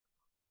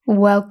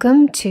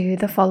Welcome to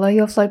the Follow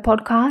Your Flow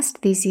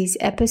podcast. This is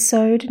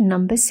episode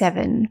number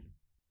 7.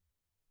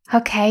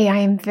 Okay, I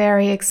am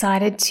very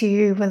excited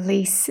to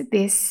release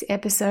this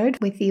episode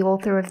with the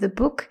author of the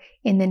book,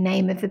 In the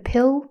Name of the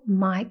Pill,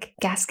 Mike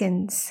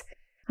Gaskins.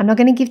 I'm not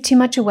going to give too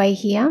much away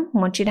here. I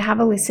want you to have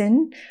a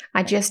listen.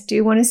 I just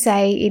do want to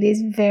say it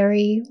is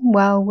very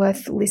well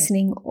worth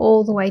listening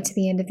all the way to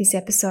the end of this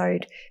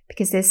episode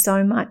because there's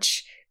so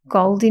much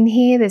gold in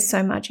here. There's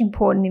so much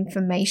important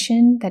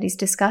information that is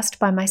discussed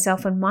by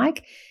myself and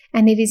Mike,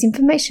 and it is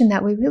information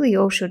that we really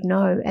all should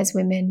know as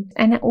women,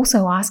 and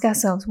also ask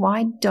ourselves,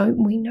 why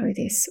don't we know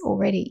this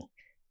already?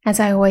 As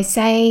I always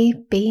say,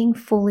 being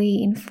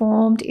fully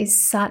informed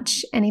is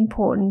such an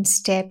important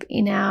step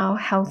in our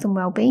health and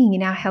well-being,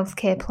 in our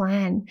healthcare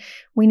plan.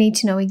 We need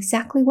to know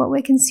exactly what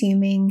we're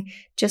consuming,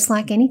 just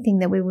like anything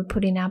that we would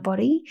put in our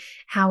body,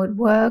 how it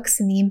works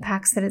and the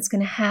impacts that it's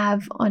going to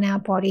have on our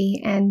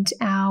body and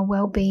our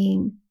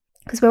well-being.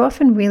 Because we're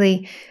often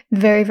really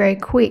very, very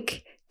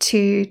quick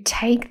to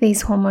take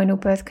these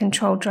hormonal birth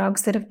control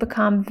drugs that have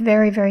become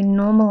very, very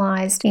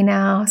normalized in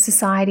our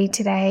society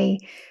today,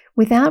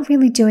 without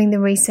really doing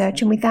the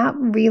research and without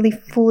really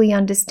fully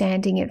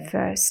understanding it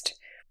first.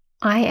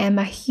 I am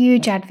a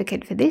huge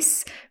advocate for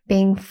this,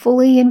 being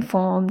fully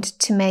informed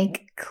to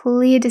make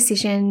clear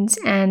decisions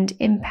and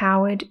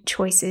empowered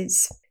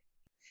choices.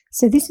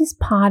 So this is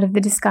part of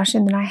the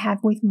discussion that I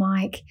have with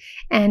Mike,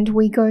 and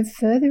we go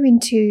further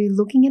into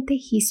looking at the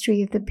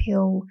history of the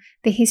pill,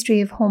 the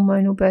history of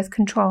hormonal birth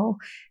control,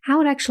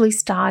 how it actually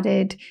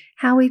started,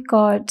 how it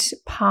got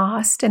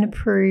passed and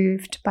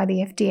approved by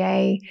the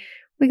FDA.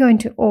 We go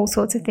into all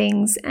sorts of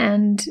things,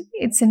 and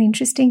it's an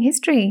interesting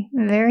history,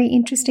 very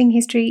interesting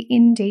history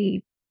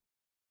indeed.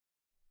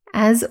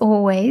 As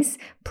always,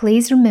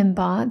 please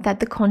remember that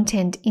the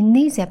content in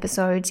these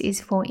episodes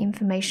is for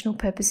informational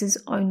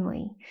purposes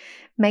only.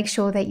 Make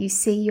sure that you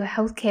see your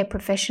healthcare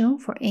professional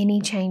for any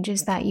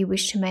changes that you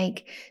wish to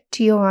make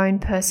to your own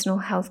personal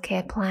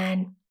healthcare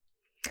plan.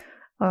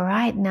 All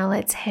right, now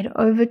let's head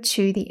over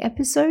to the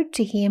episode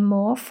to hear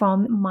more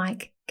from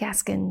Mike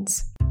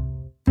Gaskins.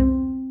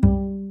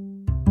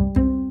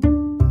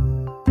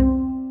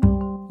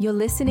 You're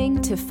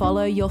listening to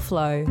Follow Your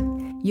Flow,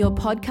 your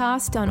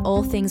podcast on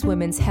all things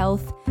women's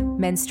health,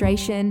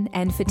 menstruation,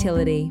 and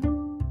fertility.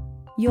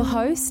 Your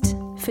host,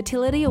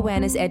 fertility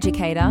awareness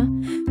educator,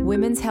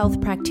 women's health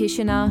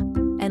practitioner,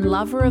 and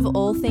lover of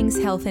all things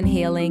health and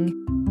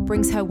healing,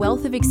 brings her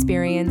wealth of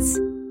experience,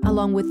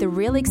 along with the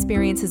real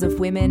experiences of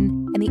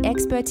women and the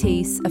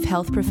expertise of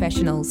health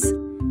professionals.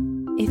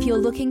 If you're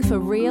looking for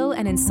real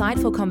and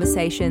insightful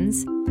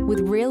conversations with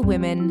real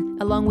women,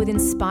 along with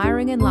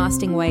inspiring and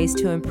lasting ways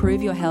to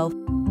improve your health,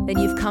 then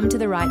you've come to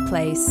the right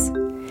place.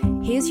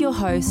 Here's your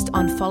host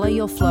on Follow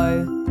Your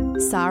Flow,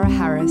 Sarah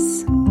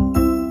Harris.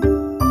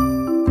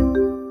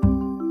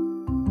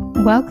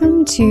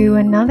 Welcome to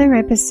another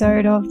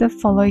episode of the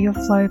Follow Your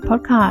Flow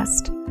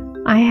podcast.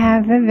 I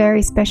have a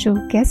very special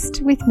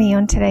guest with me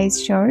on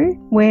today's show,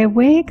 where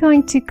we're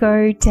going to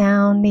go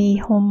down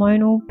the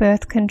hormonal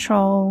birth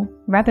control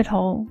rabbit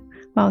hole.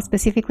 Well,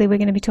 specifically, we're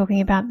going to be talking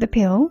about the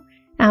pill,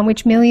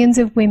 which millions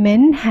of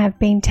women have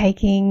been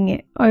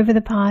taking over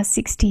the past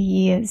 60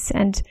 years.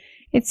 And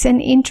it's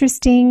an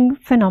interesting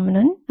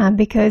phenomenon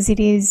because it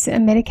is a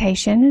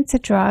medication, it's a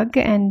drug,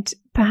 and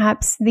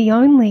perhaps the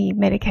only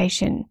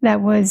medication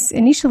that was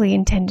initially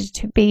intended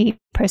to be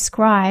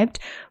prescribed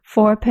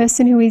for a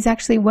person who is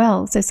actually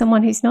well, so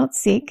someone who's not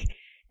sick,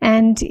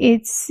 and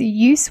its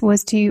use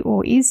was to,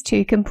 or is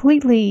to,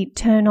 completely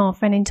turn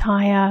off an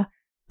entire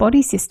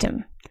body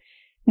system.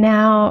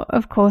 Now,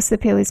 of course, the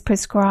pill is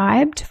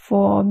prescribed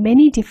for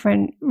many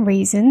different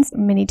reasons,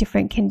 many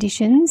different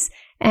conditions,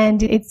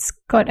 and it's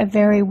got a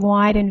very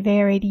wide and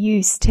varied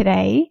use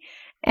today,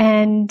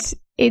 and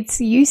its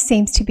use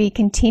seems to be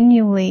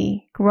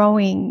continually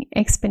growing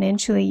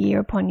exponentially year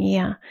upon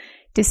year,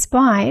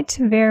 despite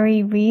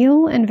very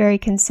real and very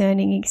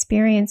concerning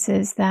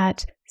experiences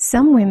that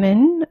some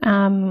women,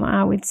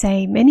 I would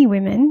say many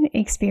women,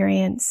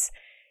 experience.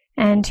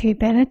 And who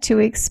better to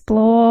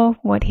explore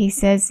what he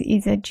says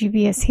is a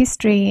dubious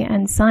history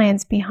and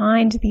science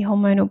behind the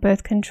hormonal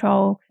birth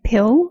control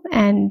pill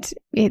and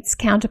its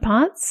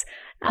counterparts,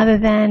 other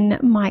than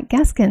Mike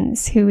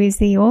Gaskins, who is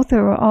the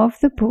author of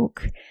the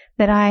book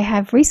that I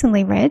have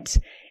recently read,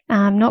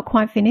 not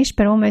quite finished,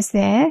 but almost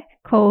there,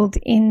 called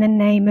In the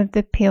Name of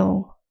the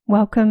Pill.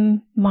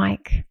 Welcome,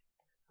 Mike.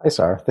 Hi,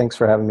 Sarah. Thanks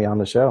for having me on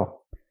the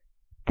show.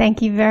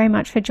 Thank you very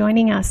much for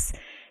joining us.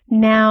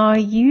 Now,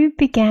 you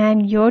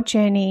began your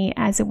journey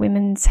as a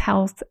women's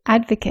health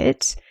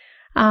advocate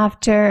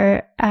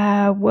after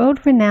a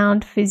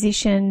world-renowned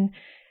physician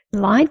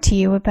lied to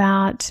you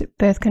about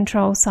birth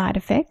control side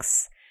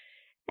effects.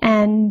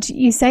 And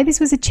you say this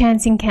was a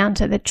chance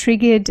encounter that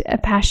triggered a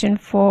passion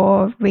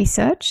for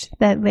research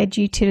that led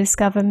you to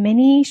discover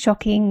many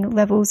shocking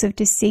levels of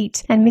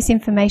deceit and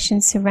misinformation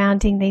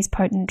surrounding these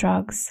potent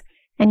drugs.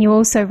 And you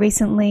also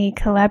recently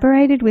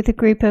collaborated with a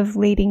group of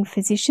leading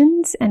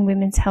physicians and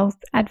women's health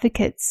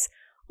advocates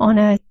on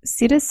a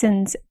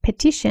citizen's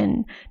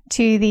petition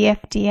to the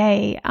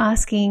FDA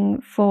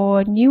asking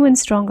for new and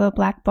stronger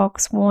black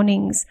box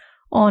warnings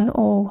on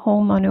all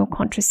hormonal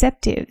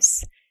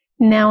contraceptives.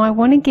 Now, I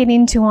want to get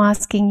into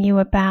asking you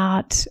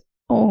about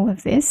all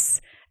of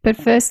this, but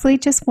firstly,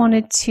 just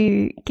wanted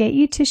to get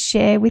you to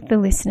share with the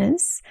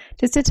listeners,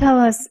 just to tell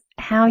us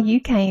how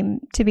you came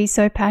to be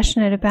so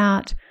passionate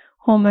about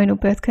hormonal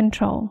birth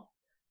control.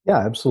 Yeah,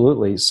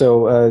 absolutely.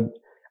 So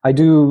I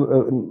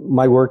do,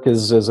 my work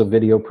is as a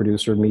video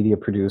producer, media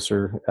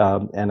producer,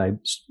 and I've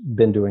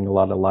been doing a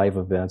lot of live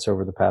events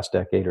over the past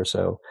decade or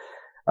so.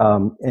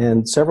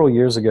 And several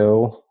years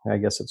ago, I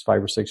guess it's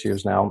 5 or 6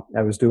 years now,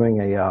 I was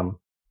doing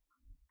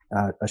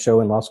a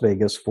show in Las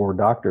Vegas for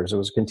doctors. It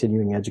was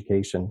continuing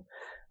education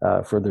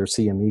for their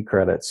CME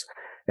credits.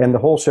 And the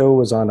whole show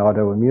was on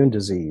autoimmune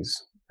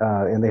disease.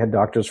 And they had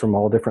doctors from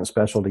all different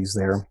specialties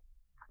there.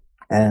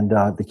 And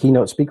the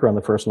keynote speaker on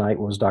the first night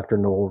was Dr.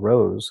 Noel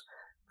Rose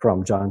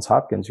from Johns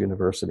Hopkins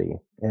University.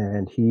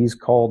 And he's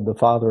called the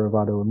father of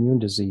autoimmune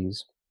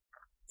disease.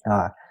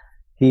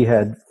 He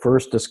had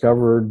first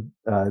discovered,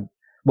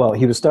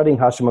 he was studying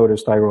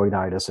Hashimoto's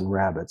thyroiditis in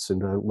rabbits in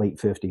the late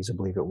 50s, I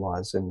believe it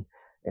was.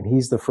 And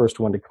he's the first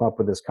one to come up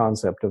with this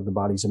concept of the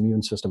body's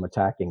immune system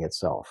attacking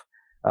itself.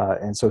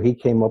 And so he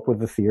came up with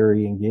the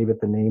theory and gave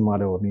it the name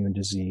autoimmune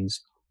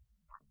disease.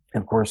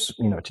 And of course,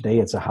 today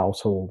it's a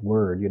household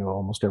word.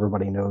 Almost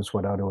everybody knows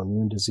what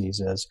autoimmune disease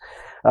is.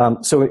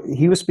 So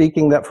he was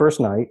speaking that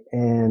first night,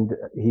 and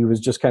he was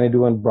just kind of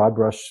doing broad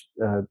brush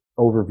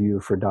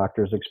overview for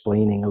doctors,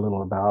 explaining a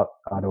little about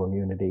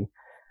autoimmunity.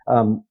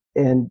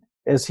 And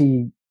as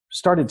he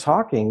started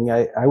talking,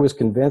 I was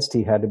convinced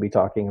he had to be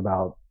talking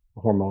about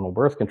hormonal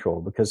birth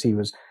control, because he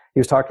was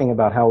talking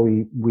about how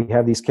we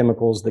have these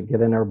chemicals that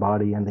get in our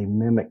body and they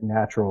mimic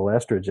natural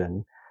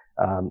estrogen.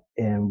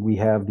 And we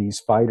have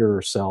these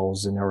fighter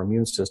cells in our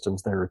immune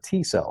systems that are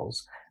T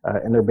cells,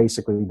 and they're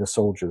basically the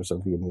soldiers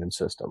of the immune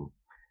system.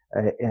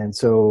 And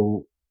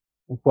so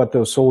what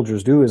those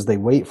soldiers do is they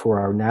wait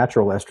for our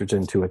natural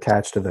estrogen to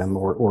attach to them,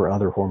 or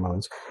other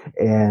hormones.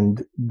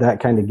 And that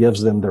kind of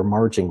gives them their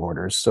marching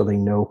orders, so they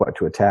know what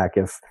to attack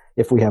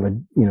if we have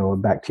a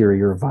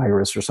bacteria or a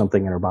virus or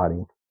something in our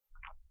body.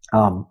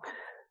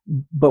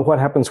 But what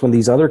happens when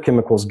these other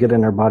chemicals get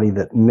in our body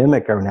that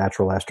mimic our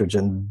natural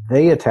estrogen?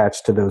 They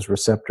attach to those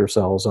receptor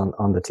cells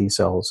on the T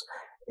cells.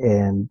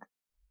 And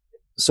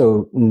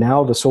so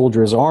now the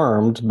soldier is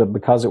armed, but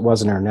because it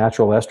wasn't our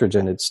natural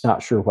estrogen, it's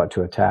not sure what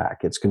to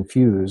attack. It's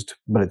confused,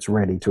 but it's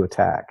ready to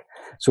attack.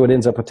 So it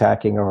ends up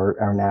attacking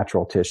our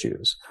natural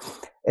tissues.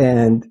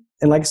 And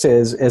like I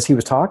said, as he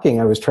was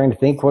talking, I was trying to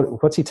think,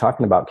 what's he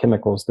talking about?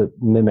 Chemicals that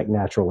mimic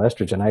natural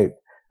estrogen.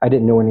 I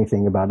didn't know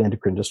anything about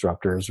endocrine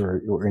disruptors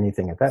or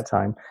anything at that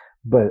time,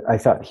 but I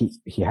thought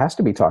he has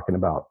to be talking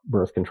about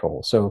birth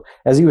control. So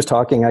as he was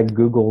talking, I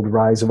Googled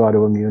rise of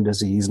autoimmune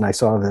disease, and I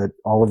saw that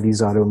all of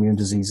these autoimmune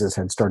diseases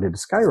had started to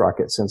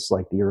skyrocket since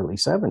like the early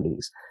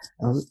 70s.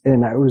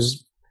 And I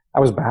was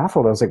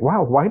baffled. I was like,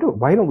 wow, why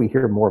don't we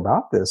hear more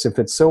about this? If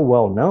it's so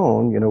well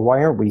known,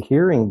 why aren't we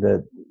hearing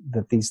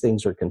that these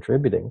things are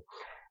contributing?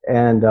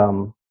 And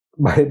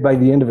by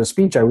the end of his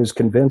speech, I was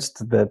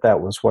convinced that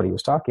was what he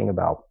was talking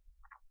about.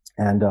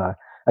 And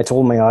I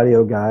told my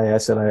audio guy, I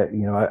said,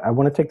 I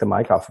want to take the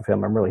mic off of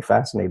him. I'm really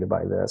fascinated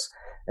by this.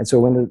 And so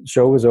when the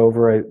show was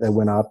over, I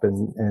went up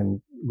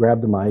and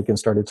grabbed the mic and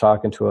started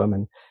talking to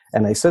him.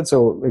 And I said,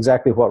 so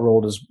exactly what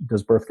role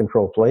does birth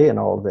control play in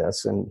all of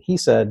this? And he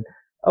said,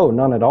 oh,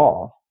 none at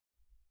all.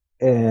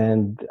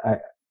 And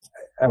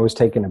I was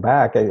taken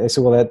aback. I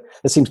said, well,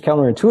 that seems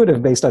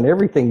counterintuitive based on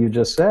everything you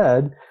just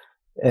said.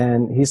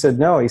 And he said,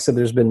 no. He said,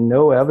 there's been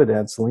no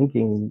evidence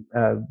linking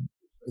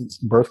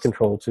birth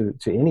control to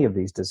any of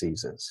these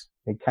diseases.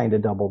 He kind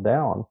of doubled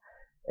down.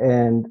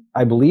 And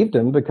I believed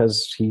him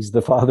because he's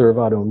the father of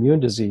autoimmune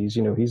disease.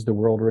 He's the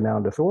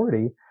world-renowned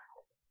authority.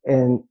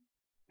 And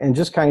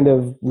just kind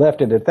of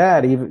left it at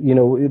that. Even,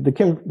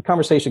 the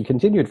conversation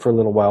continued for a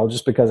little while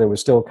just because I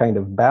was still kind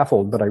of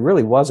baffled, but I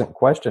really wasn't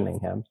questioning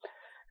him.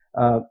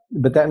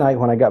 But that night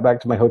when I got back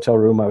to my hotel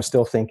room, I was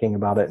still thinking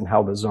about it and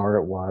how bizarre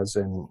it was.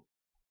 And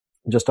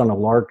just on a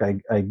lark,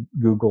 I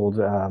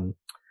Googled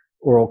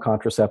oral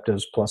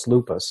contraceptives plus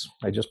lupus.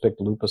 I just picked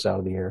lupus out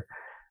of the air.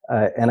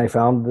 And I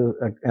found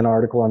an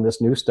article on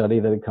this new study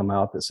that had come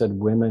out that said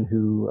women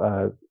who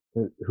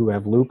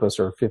have lupus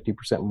are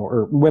 50% more,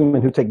 or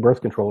women who take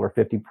birth control are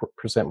 50%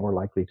 more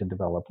likely to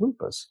develop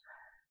lupus.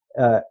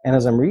 And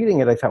as I'm reading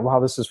it, I thought, wow,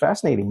 this is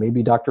fascinating.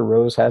 Maybe Dr.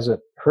 Rose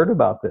hasn't heard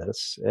about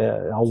this.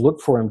 I'll look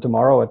for him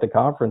tomorrow at the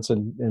conference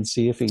and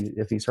see if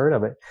he's heard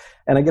of it.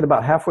 And I get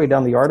about halfway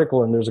down the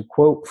article, and there's a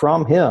quote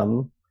from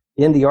him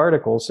in the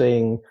article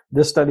saying,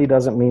 this study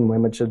doesn't mean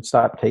women should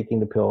stop taking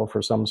the pill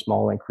for some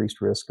small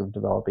increased risk of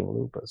developing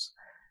lupus.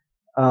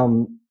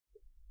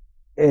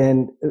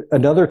 And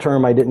another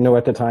term I didn't know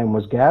at the time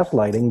was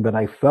gaslighting, but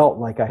I felt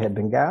like I had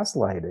been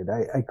gaslighted.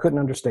 I couldn't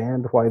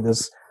understand why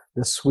this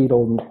sweet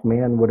old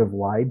man would have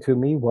lied to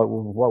me. What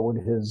would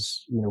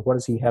his, what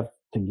does he have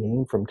to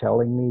gain from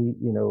telling me,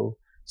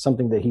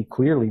 something that he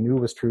clearly knew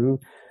was true?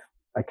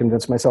 I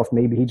convinced myself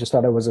maybe he just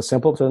thought I was a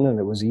simpleton and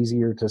it was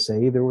easier to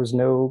say there was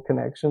no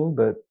connection,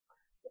 but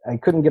I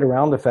couldn't get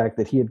around the fact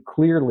that he had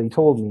clearly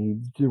told me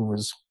there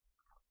was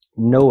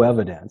no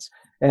evidence.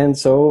 And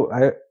so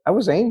I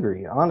was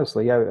angry,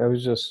 honestly. I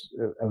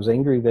was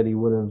angry that he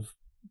would have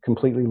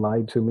completely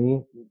lied to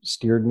me,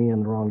 steered me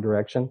in the wrong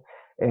direction.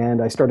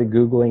 And I started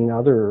Googling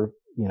other,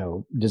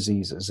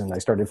 diseases, and I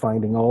started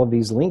finding all of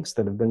these links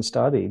that have been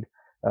studied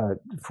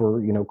for,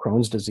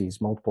 Crohn's disease,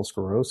 multiple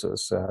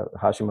sclerosis,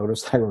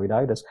 Hashimoto's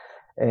thyroiditis.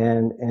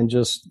 And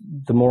just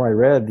the more I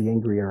read, the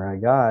angrier I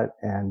got.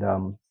 And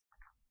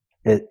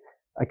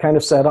I kind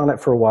of sat on it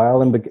for a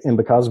while, and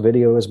because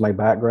video is my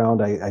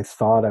background, I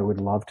thought I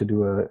would love to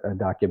do a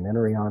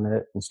documentary on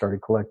it, and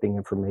started collecting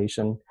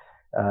information,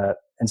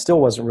 and still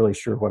wasn't really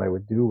sure what I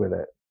would do with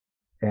it.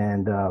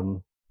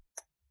 And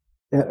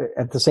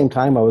at the same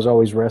time, I was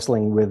always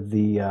wrestling with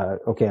the,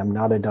 okay, I'm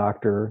not a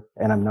doctor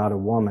and I'm not a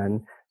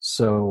woman,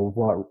 so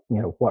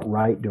what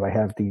right do I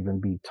have to even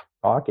be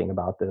talking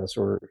about this,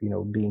 or,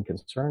 being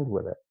concerned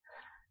with it?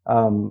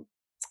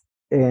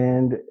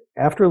 And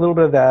after a little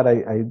bit of that,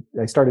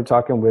 I started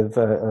talking with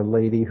a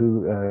lady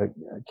who,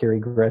 Carrie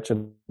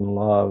Gretchen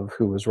Love,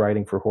 who was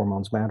writing for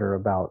Hormones Matter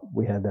about,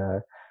 we had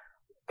a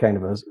kind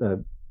of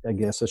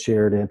a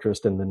shared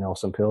interest in the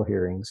Nelson Pill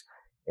hearings.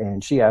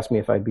 And she asked me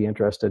if I'd be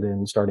interested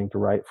in starting to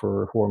write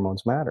for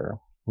Hormones Matter,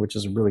 which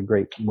is a really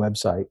great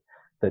website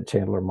that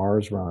Chandler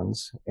Mars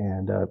runs,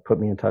 and put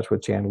me in touch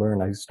with Chandler.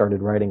 And I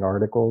started writing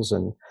articles,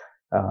 and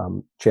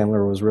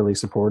Chandler was really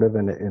supportive,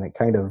 and it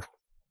kind of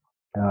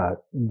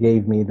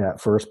gave me that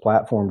first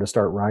platform to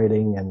start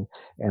writing,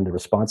 and the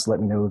response let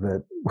me know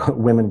that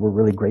women were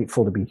really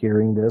grateful to be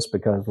hearing this,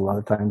 because a lot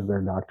of times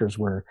their doctors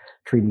were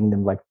treating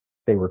them like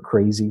they were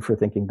crazy for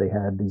thinking they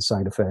had these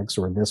side effects,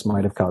 or this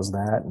might have caused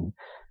that. And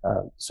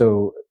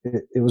so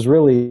it was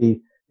really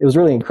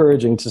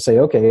encouraging to say,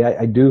 okay,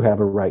 I do have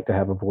a right to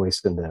have a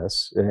voice in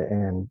this.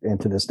 And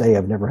to this day,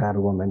 I've never had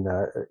a woman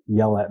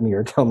yell at me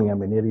or tell me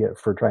I'm an idiot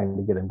for trying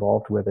to get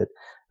involved with it.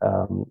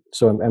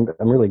 So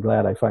I'm really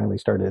glad I finally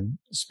started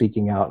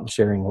speaking out and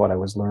sharing what I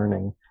was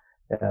learning.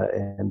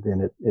 And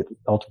then it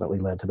ultimately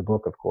led to the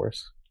book, of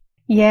course.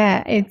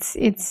 Yeah,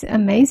 it's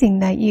amazing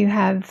that you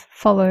have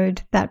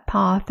followed that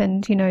path,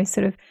 and,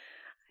 sort of,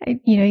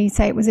 you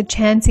say it was a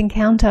chance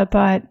encounter,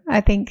 but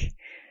I think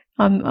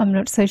I'm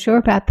not so sure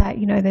about that.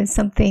 There's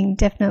something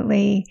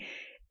definitely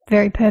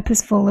very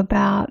purposeful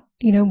about,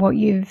 what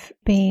you've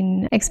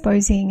been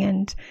exposing,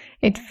 and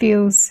it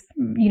feels,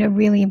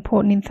 really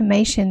important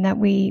information that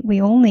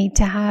we all need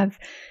to have.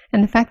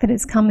 And the fact that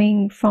it's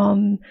coming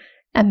from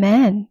a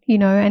man,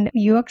 and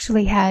you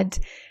actually had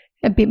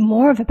a bit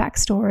more of a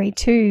backstory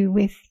too,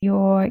 with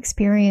your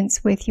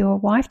experience with your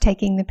wife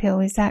taking the pill.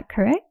 Is that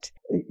correct?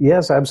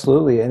 Yes,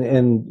 absolutely.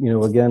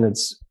 And again,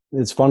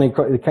 it's funny,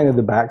 kind of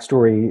the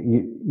backstory.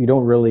 You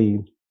don't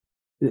really,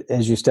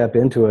 as you step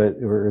into it,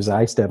 or as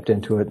I stepped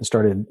into it and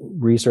started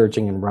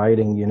researching and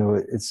writing,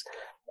 it's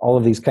all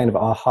of these kind of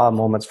aha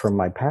moments from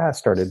my past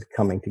started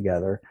coming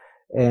together.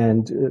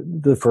 And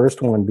the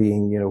first one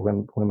being,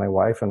 when my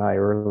wife and I,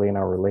 early in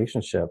our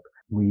relationship,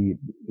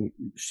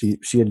 she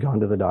had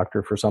gone to the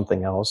doctor for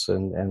something else,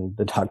 and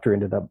the doctor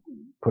ended up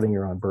putting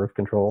her on birth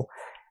control.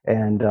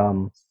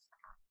 And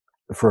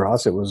for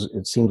us,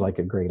 it seemed like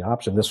a great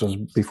option. This was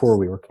before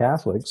we were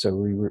Catholic, so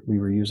we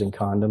were using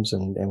condoms,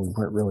 and we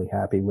weren't really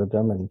happy with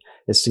them. And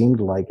it seemed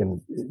like it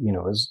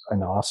was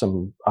an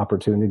awesome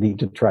opportunity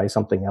to try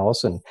something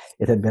else. And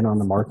it had been on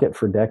the market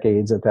for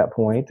decades at that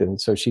point, and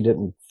so she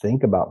didn't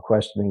think about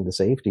questioning the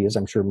safety, as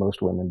I'm sure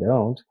most women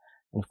don't.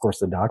 And of course,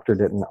 the doctor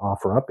didn't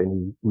offer up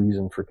any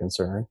reason for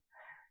concern.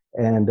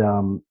 And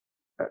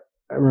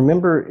I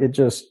remember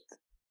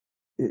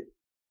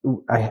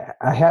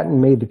I hadn't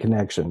made the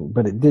connection,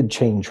 but it did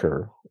change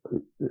her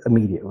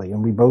immediately.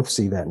 And we both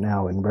see that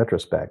now in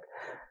retrospect.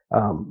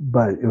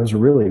 But it was a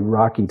really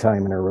rocky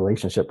time in our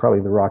relationship,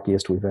 probably the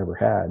rockiest we've ever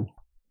had.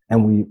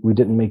 And we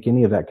didn't make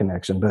any of that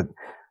connection.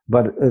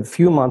 But a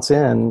few months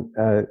in,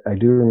 I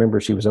do remember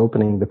she was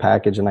opening the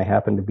package, and I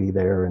happened to be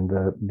there, and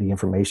the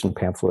information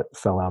pamphlet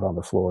fell out on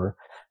the floor,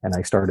 and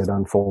I started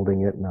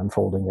unfolding it,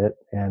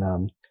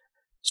 and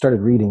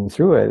started reading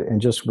through it. And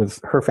just with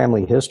her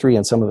family history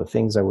and some of the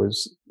things I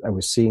was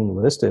seeing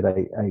listed,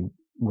 I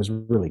was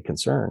really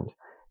concerned.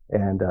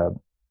 And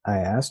I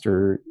asked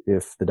her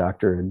if the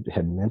doctor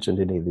had mentioned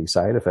any of these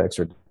side effects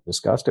or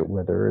discussed it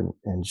with her,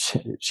 and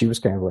she was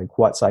kind of like,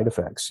 what side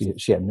effects?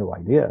 She had no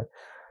idea.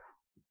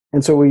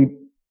 And so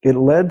it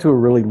led to a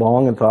really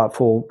long and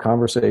thoughtful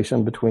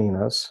conversation between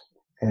us.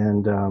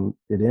 And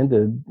it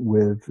ended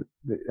with,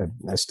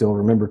 I still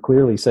remember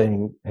clearly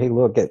saying, hey,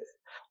 look,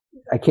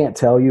 I can't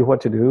tell you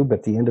what to do, but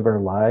at the end of our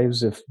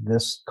lives, if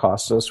this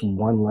costs us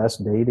one less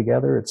day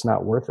together, it's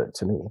not worth it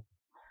to me.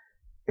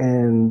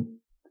 And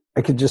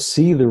I could just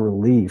see the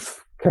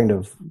relief kind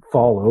of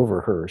fall over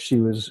her. She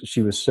was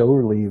so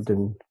relieved,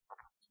 and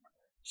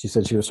she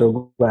said she was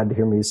so glad to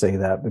hear me say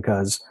that,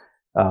 because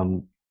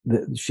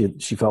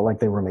she felt like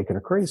they were making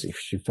her crazy.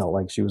 She felt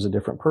like she was a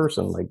different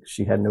person, like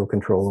she had no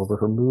control over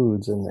her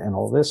moods and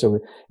all this. So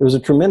it was a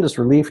tremendous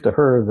relief to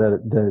her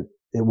that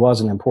it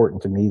wasn't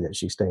important to me that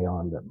she stay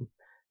on them.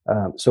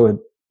 So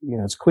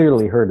it's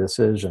clearly her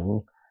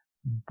decision,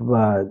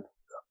 but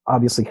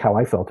obviously how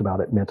I felt about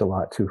it meant a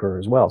lot to her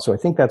as well. So I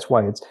think that's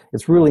why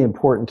it's really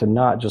important to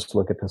not just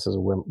look at this as a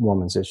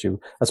woman's issue,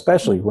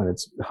 especially when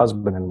it's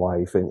husband and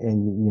wife,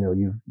 and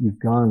you've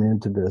gone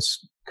into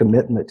this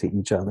commitment to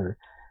each other.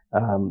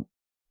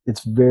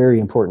 It's very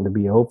important to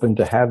be open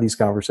to have these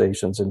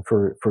conversations, and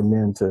for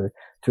men to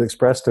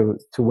express to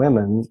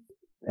women,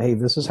 hey,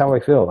 this is how I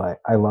feel.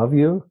 I love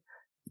you,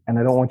 and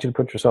I don't want you to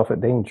put yourself at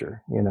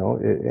danger.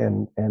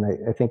 And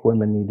I think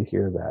women need to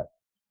hear that.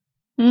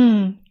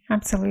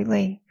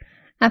 Absolutely.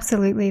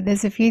 Absolutely.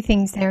 There's a few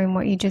things there in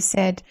what you just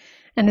said.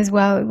 And as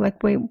well,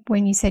 like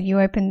when you said you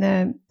opened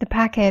the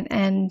packet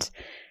and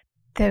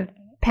the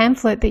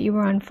pamphlet that you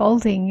were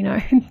unfolding,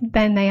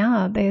 then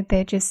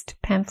they're just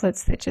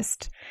pamphlets that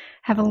just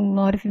have a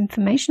lot of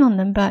information on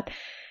them. But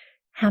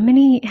how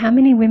many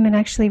women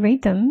actually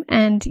read them?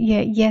 And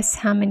yes,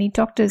 how many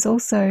doctors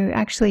also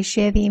actually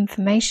share the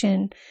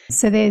information?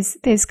 So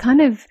there's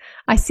kind of,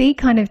 I see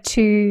kind of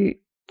two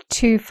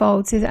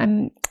folds.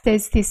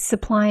 There's this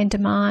supply and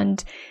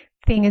demand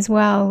thing as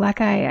well.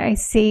 Like I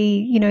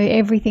see,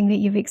 everything that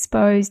you've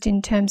exposed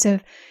in terms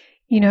of,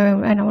 and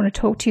I want to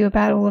talk to you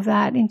about all of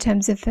that in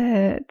terms of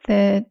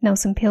the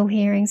Nelson Pill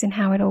hearings and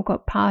how it all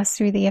got passed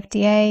through the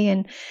FDA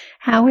and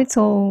how it's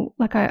all,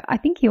 like I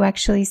think you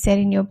actually said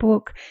in your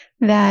book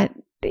that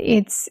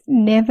it's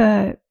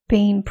never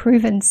been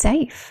proven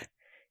safe,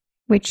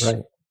 which,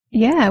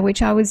 right.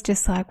 Which I was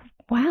just like,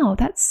 wow,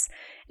 that's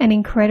an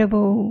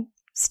incredible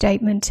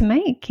statement to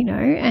make,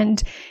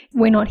 and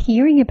we're not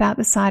hearing about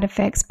the side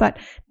effects, but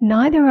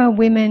neither are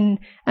women.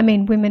 I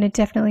mean, women are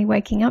definitely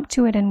waking up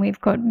to it, and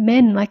we've got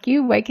men like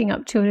you waking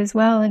up to it as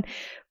well.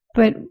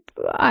 But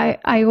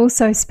I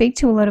also speak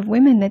to a lot of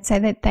women that say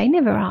that they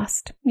never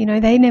asked,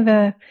 they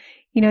never,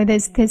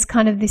 there's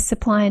kind of this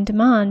supply and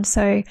demand.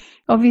 So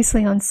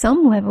obviously on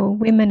some level,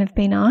 women have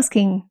been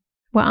asking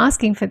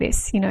for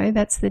this,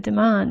 that's the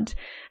demand,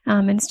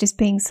 and it's just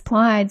being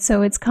supplied.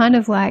 So it's kind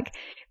of like,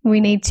 we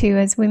need to,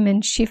 as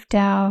women, shift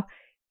our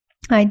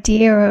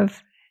idea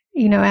of,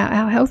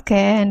 our healthcare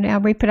and our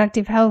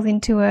reproductive health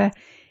into a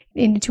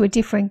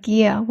different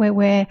gear where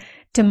we're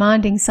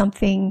demanding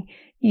something,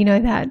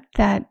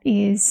 that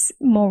is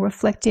more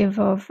reflective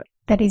of,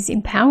 that is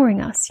empowering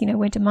us.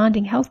 We're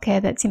demanding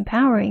healthcare that's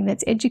empowering,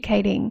 that's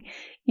educating,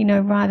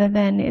 rather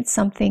than it's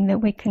something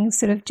that we can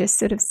sort of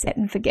set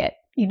and forget,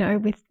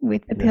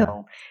 with the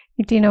pill.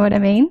 Do you know what I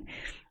mean?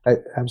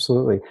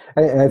 Absolutely.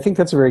 I think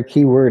that's a very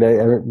key word.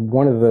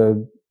 One of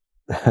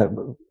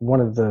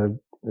the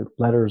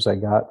letters I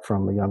got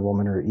from a young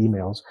woman, or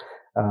emails,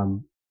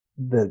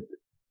 that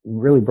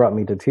really brought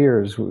me to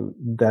tears.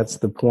 That's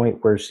the point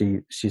where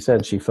she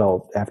said she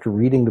felt, after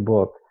reading the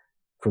book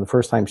for the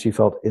first time, she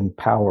felt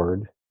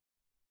empowered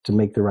to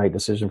make the right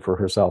decision for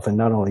herself. And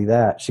not only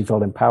that, she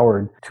felt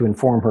empowered to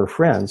inform her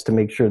friends to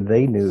make sure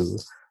they knew,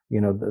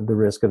 the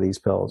risk of these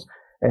pills.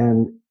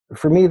 And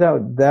for me,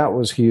 that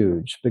was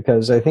huge,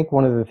 because I think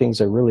one of the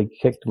things I really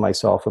kicked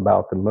myself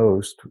about the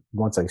most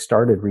once I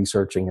started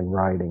researching and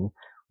writing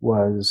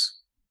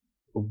was,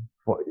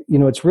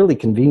 it's really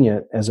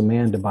convenient as a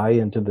man to buy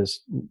into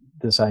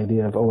this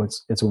idea of,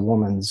 it's a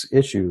woman's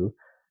issue,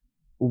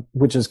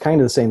 which is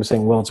kind of the same as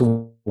saying, well, it's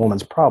a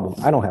woman's problem,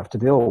 I don't have to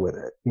deal with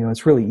it.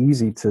 It's really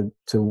easy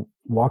to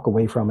walk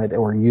away from it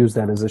or use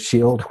that as a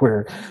shield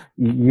where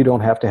you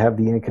don't have to have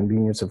the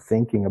inconvenience of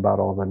thinking about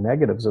all the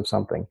negatives of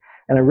something.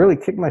 And I really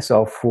kick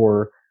myself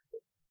for,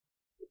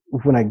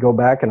 when I go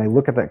back and I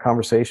look at that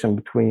conversation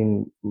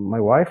between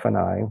my wife and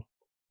I,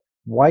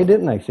 why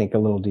didn't I think a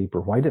little deeper?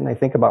 Why didn't I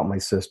think about my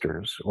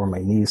sisters or my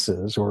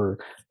nieces or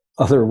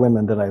other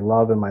women that I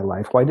love in my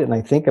life? Why didn't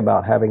I think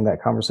about having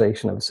that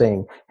conversation of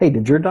saying, hey,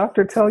 did your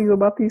doctor tell you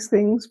about these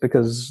things?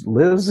 Because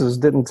Liz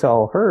didn't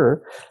tell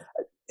her.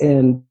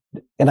 And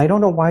I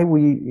don't know why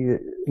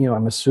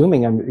I'm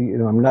assuming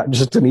I'm not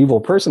just an evil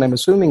person. I'm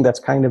assuming that's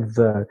kind of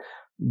the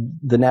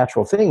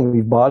natural thing.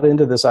 We've bought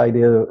into this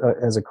idea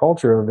as a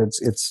culture of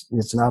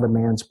it's not a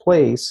man's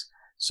place.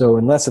 So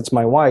unless it's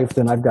my wife,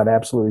 then I've got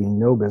absolutely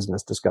no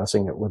business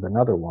discussing it with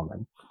another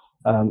woman.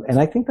 And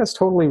I think that's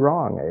totally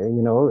wrong.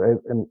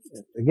 And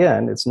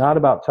again, it's not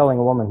about telling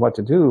a woman what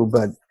to do,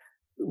 but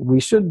we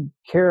should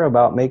care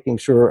about making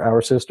sure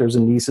our sisters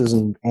and nieces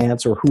and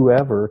aunts or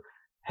whoever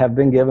have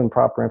been given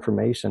proper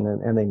information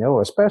and they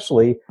know,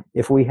 especially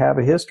if we have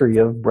a history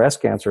of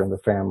breast cancer in the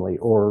family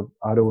or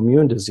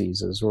autoimmune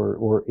diseases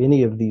or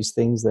any of these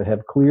things that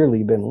have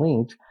clearly been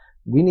linked.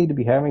 We need to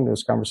be having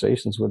those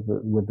conversations with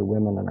the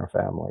women in our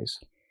families.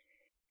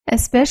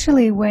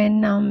 Especially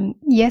when,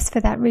 yes, for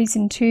that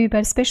reason too,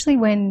 but especially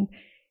when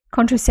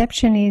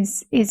contraception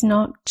is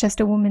not just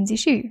a woman's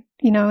issue,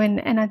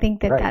 and I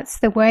think that that's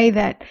the way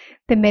that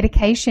the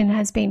medication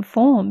has been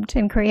formed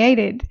and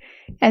created,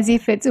 as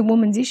if it's a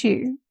woman's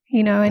issue,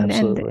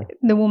 Absolutely.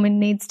 and the woman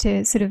needs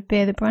to sort of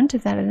bear the brunt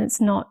of that, and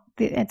it's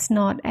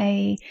not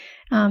a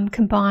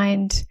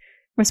combined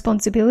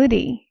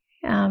responsibility.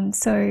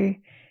 So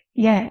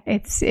yeah,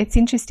 it's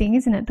interesting,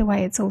 isn't it, the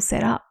way it's all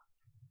set up?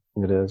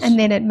 It is. And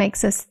then it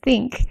makes us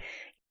think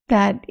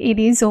that it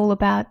is all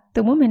about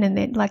the woman, and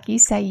then, like you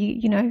say,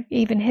 you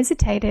even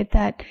hesitated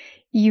that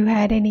you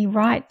had any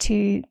right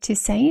to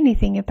say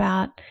anything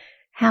about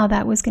how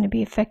that was going to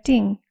be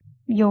affecting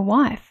your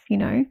wife,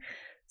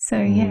 So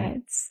yeah,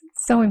 it's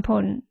so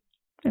important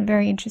and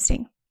very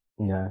interesting.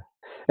 Yeah.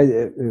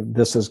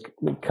 This is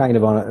kind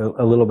of on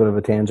a little bit of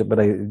a tangent, but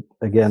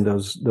again,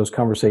 those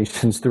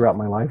conversations throughout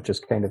my life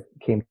just kind of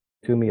came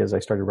to me as I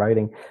started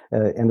writing.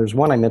 And there's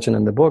one I mentioned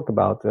in the book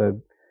about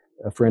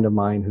a friend of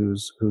mine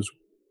whose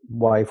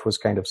wife was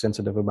kind of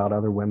sensitive about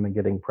other women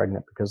getting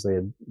pregnant because they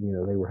had,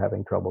 they were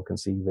having trouble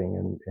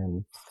conceiving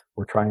and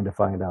were trying to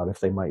find out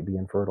if they might be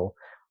infertile.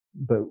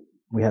 But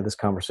we had this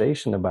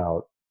conversation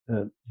about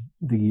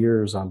the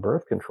years on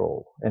birth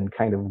control and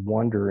kind of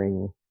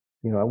wondering,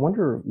 I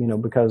wonder,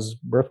 because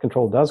birth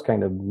control does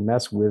kind of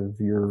mess with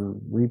your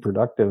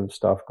reproductive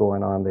stuff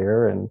going on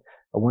there. And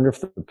I wonder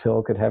if the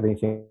pill could have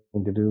anything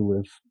to do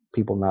with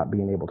people not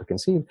being able to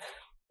conceive.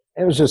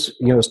 It was just,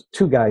 it's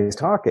two guys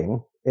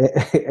talking.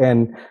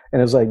 And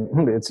it's like,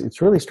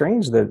 it's really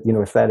strange that,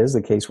 if that is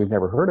the case, we've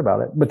never heard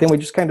about it. But then we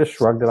just kind of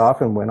shrugged it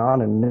off and went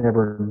on and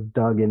never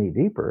dug any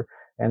deeper.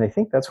 And I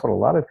think that's what a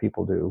lot of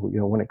people do,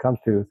 when it comes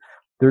to,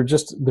 there're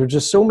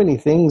just so many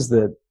things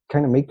that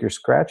kind of make you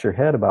scratch your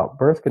head about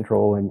birth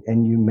control,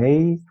 and you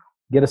may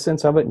get a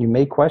sense of it and you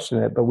may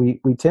question it, but we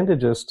tend to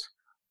just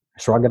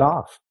shrug it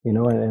off,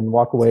 and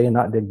walk away and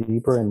not dig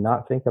deeper and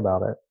not think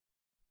about it.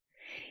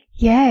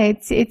 Yeah,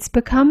 it's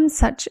become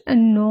such a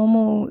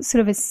normal,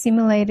 sort of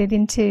assimilated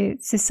into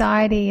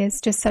society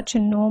as just such a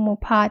normal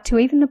part, to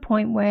even the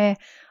point where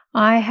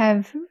I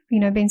have,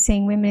 been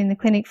seeing women in the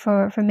clinic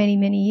for many,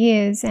 many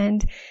years,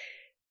 and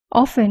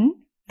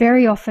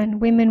very often,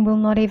 women will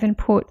not even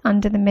put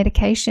under the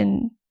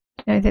medication,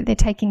 that they're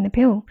taking the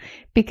pill,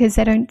 because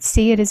they don't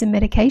see it as a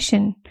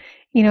medication.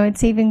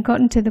 It's even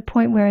gotten to the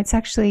point where it's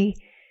actually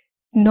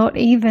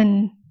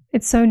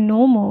it's so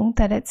normal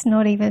that it's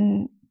not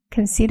even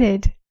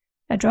considered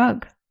a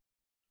drug.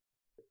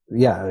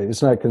 Yeah,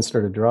 it's not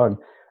considered a drug.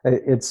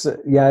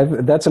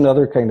 That's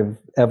another kind of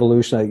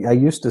evolution. I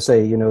used to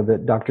say,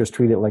 that doctors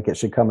treat it like it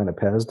should come in a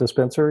Pez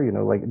dispenser,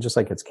 just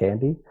like it's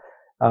candy.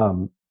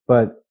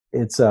 But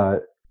it's,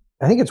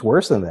 I think it's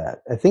worse than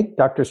that. I think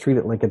doctors treat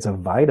it like it's a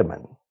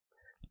vitamin,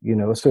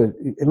 so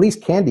at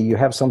least candy, you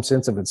have some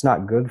sense of it's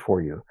not good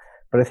for you.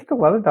 But I think a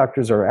lot of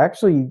doctors are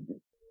actually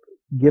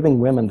giving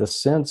women the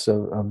sense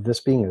of this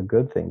being a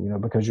good thing,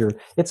 because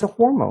it's a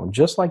hormone,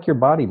 just like your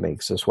body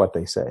makes, is what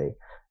they say.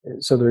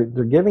 So they're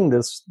giving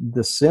this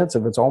sense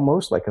of it's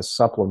almost like a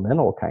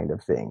supplemental kind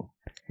of thing,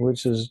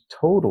 which is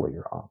totally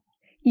wrong.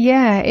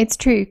 Yeah, it's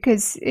true,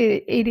 because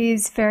it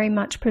is very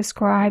much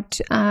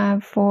prescribed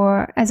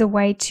as a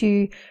way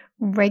to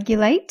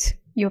regulate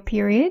your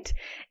period,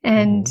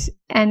 and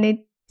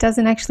it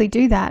doesn't actually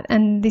do that.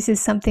 And this is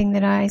something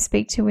that I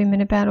speak to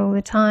women about all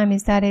the time,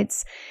 is that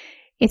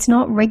it's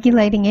not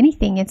regulating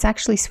anything. It's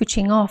actually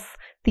switching off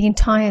the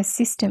entire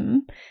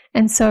system.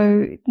 And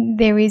so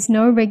there is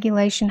no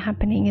regulation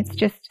happening. It's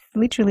just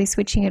literally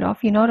switching it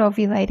off. You're not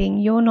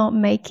ovulating. You're not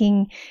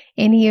making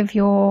any of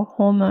your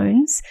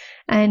hormones.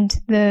 And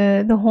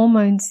the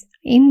hormones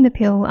in the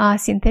pill are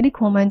synthetic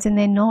hormones, and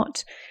they're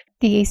not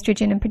the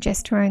estrogen and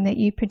progesterone that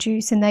you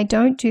produce. And they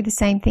don't do the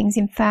same things.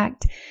 In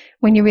fact,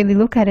 when you really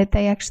look at it,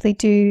 they actually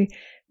do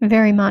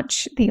very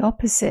much the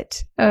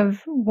opposite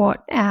of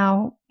what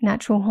our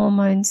natural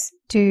hormones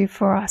do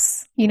for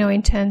us,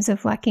 in terms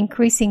of like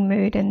increasing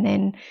mood and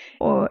then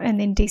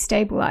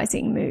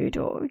destabilizing mood,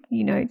 or,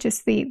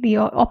 just the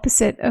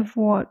opposite of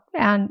what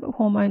our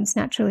hormones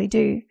naturally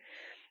do.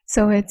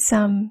 So it's,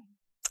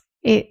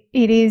 it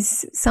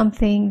is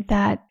something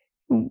that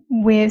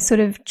we're sort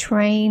of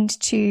trained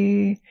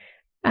to,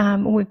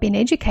 we've been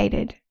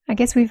educated. I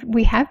guess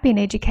we have been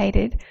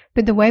educated,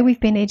 but the way we've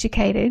been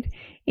educated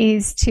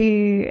is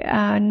to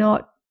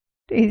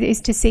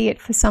to see it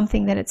for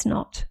something that it's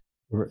not.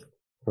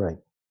 Right.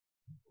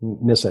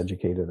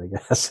 Miseducated, I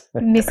guess.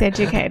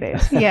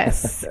 Miseducated.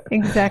 Yes,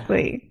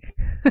 exactly.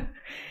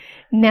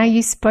 Now,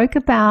 you spoke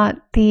about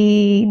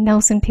the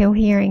Nelson pill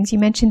hearings. You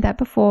mentioned that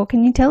before.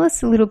 Can you tell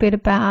us a little bit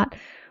about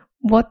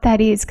what that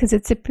is? Because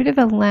it's a bit of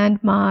a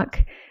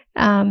landmark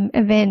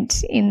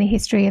event in the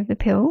history of the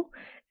pill.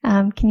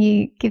 Can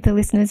you give the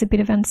listeners a bit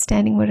of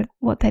understanding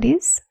what that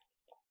is?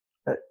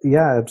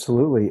 Yeah,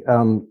 absolutely.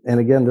 And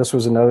again, this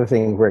was another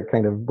thing where it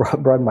kind of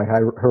broadened my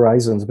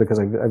horizons, because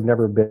I've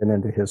never been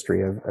into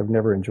history. I've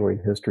never enjoyed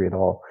history at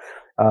all.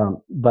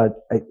 But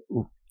I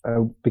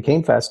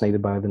became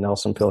fascinated by the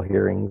Nelson pill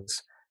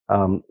hearings,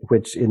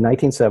 which in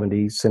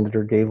 1970,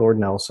 Senator Gaylord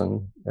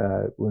Nelson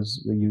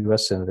was the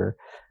U.S. Senator.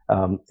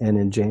 And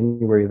in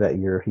January of that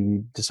year,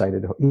 he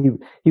decided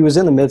he was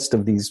in the midst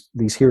of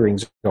these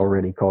hearings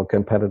already, called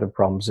Competitive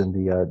Problems in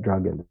the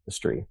Drug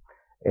Industry.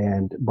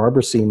 And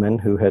Barbara Seaman,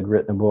 who had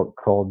written a book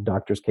called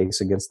Doctor's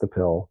Case Against the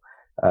Pill,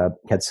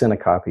 had sent a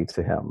copy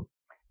to him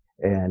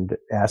and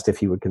asked if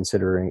he would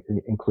consider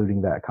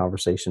including that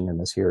conversation in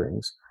his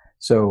hearings.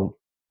 So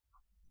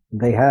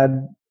they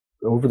had,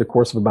 over the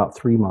course of about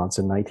 3 months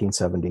in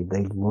 1970,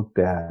 they looked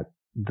at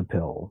the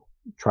pill,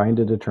 trying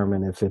to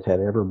determine if it had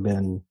ever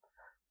been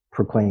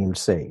proclaimed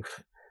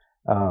safe,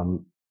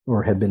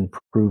 or had been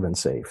proven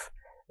safe.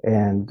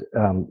 And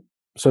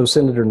so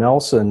Senator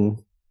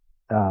Nelson,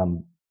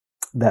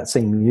 that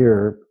same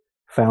year,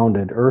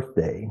 founded Earth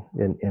Day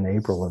in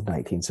April of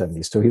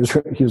 1970. So he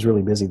was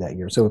really busy that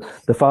year. So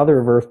the father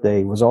of Earth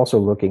Day was also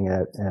looking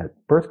at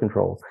birth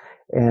control.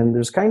 And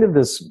there's kind of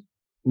this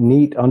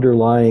neat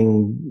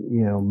underlying,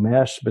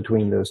 mesh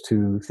between those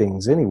two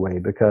things anyway,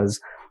 because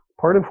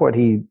part of what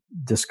he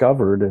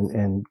discovered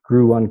and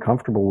grew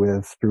uncomfortable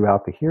with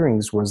throughout the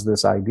hearings was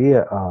this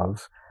idea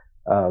of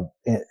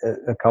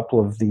a couple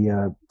of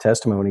the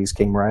testimonies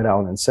came right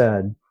out and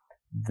said,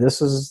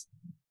 this is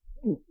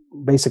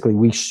basically,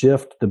 we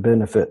shift the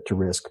benefit to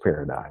risk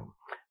paradigm.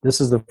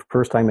 This is the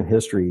first time in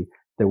history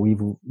that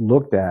we've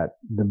looked at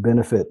the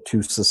benefit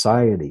to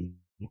society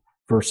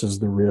versus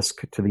the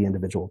risk to the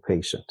individual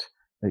patient.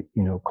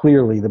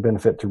 Clearly the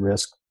benefit to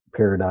risk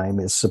paradigm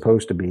is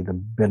supposed to be the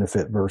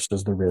benefit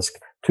versus the risk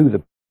to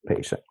the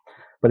patient.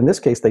 But in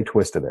this case, they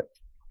twisted it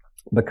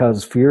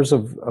because fears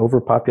of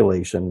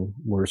overpopulation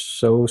were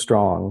so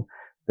strong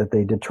that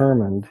they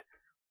determined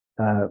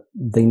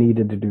they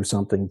needed to do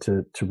something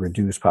to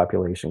reduce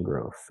population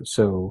growth.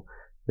 So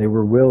they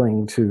were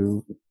willing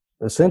to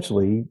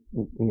essentially,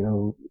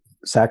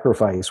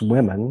 sacrifice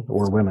women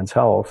or women's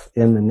health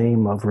in the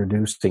name of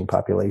reducing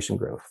population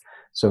growth.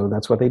 So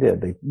that's what they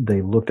did.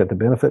 They looked at the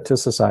benefit to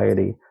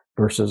society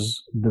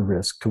versus the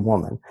risk to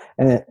woman.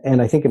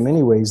 And I think in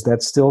many ways,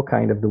 that's still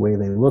kind of the way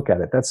they look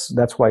at it.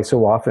 That's why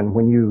so often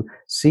when you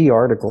see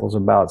articles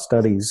about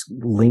studies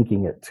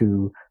linking it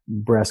to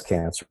breast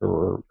cancer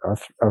or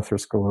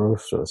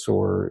atherosclerosis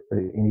or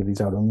any of these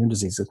autoimmune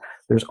diseases,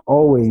 there's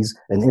always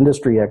an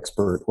industry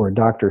expert or a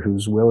doctor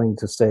who's willing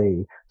to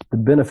say the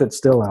benefits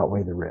still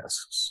outweigh the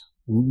risks.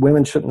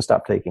 Women shouldn't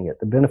stop taking it.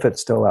 The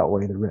benefits still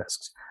outweigh the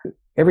risks.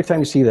 Every time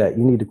you see that,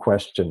 you need to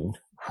question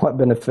what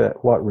benefit,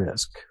 what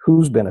risk,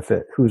 whose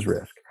benefit, whose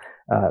risk,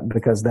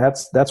 because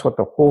that's what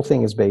the whole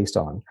thing is based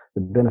on,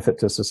 the benefit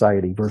to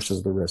society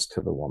versus the risk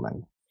to the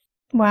woman.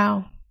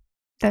 Wow.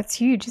 That's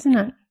huge, isn't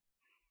it?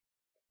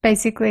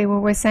 Basically,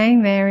 what we're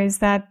saying there is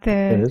that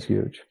It is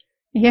huge.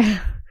 Yeah.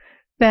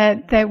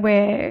 That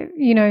we're,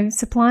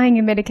 supplying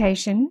a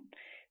medication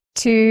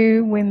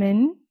to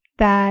women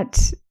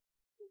that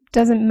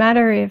doesn't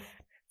matter if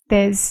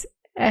there's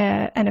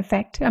an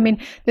effect. I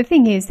mean, the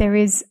thing is, there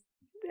is,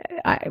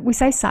 we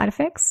say side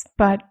effects,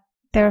 but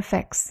they're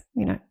effects,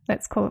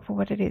 let's call it for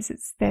what it is.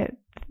 It's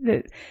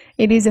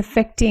it is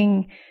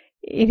affecting,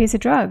 it is a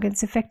drug,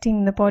 it's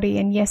affecting the body.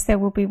 And yes, there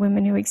will be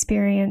women who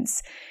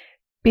experience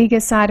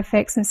bigger side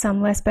effects and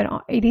some less,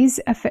 but it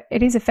is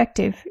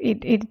effective.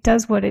 It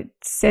does what it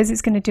says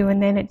it's going to do,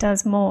 and then it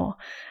does more.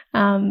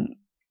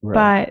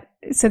 Right.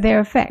 But so there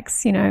are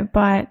effects,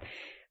 but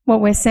what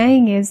we're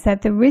saying is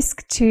that the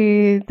risk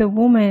to the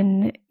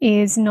woman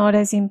is not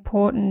as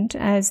important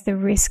as the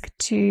risk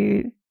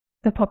to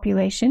the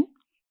population.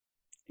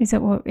 Is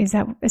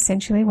that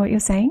essentially what you're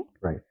saying?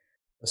 Right.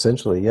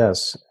 Essentially,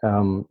 yes.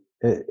 And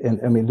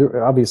I mean,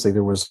 obviously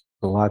there was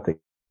a lot that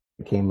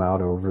came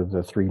out over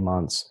the 3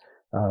 months.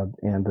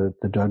 And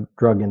the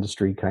drug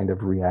industry kind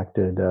of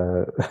reacted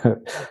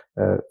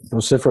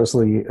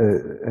vociferously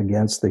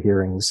against the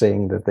hearings,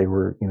 saying that they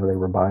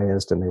were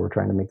biased and they were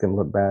trying to make them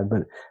look bad.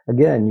 But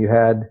again, you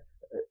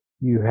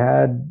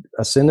had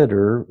a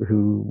senator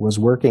who was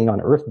working on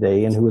Earth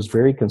Day and who was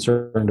very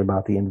concerned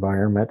about the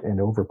environment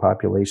and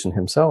overpopulation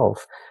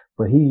himself.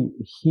 But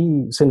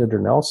Senator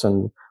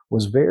Nelson,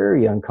 was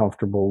very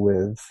uncomfortable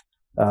with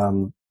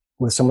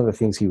some of the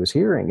things he was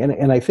hearing.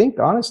 And I think,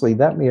 honestly,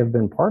 that may have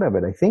been part of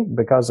it. I think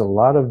because a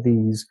lot of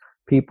these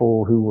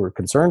people who were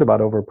concerned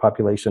about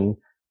overpopulation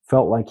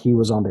felt like he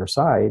was on their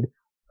side.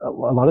 A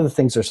lot of the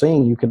things they're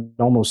saying, you could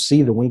almost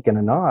see the wink and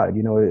a nod.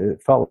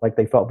 It felt like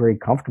they felt very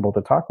comfortable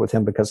to talk with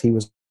him because he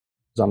was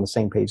on the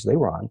same page they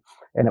were on.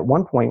 And at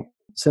one point,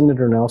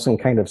 Senator Nelson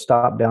kind of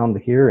stopped down the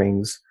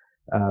hearings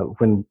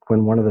when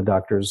one of the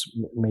doctors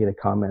made a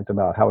comment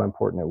about how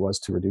important it was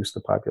to reduce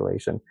the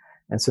population.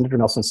 And Senator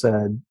Nelson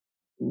said,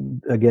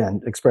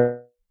 again,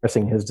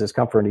 expressing his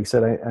discomfort, he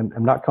said,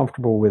 I'm not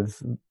comfortable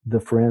with the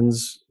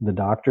friends, the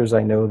doctors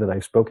I know that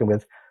I've spoken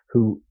with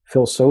who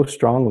feel so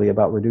strongly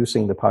about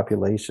reducing the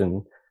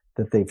population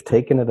that they've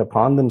taken it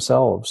upon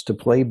themselves to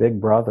play Big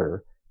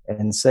Brother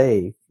and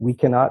say, we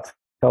cannot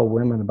tell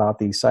women about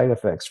these side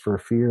effects for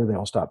fear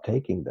they'll stop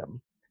taking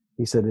them.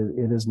 He said,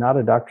 it is not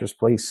a doctor's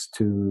place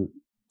to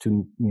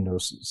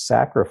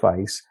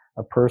sacrifice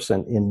a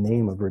person in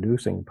name of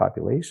reducing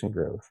population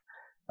growth.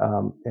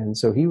 And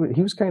so he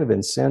was kind of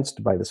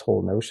incensed by this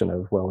whole notion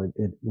of, well,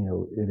 it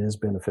is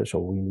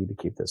beneficial. We need to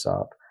keep this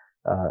up.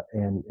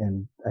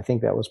 And I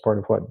think that was part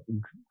of what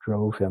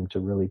drove him to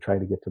really try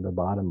to get to the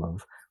bottom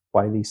of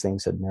why these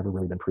things had never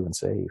really been proven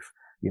safe.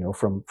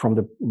 From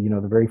the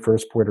the very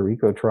first Puerto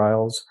Rico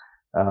trials,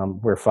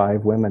 where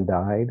 5 women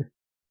died,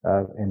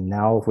 and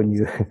now when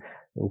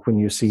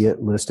you see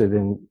it listed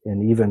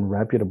in even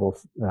reputable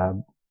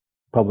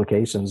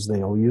publications,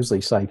 they'll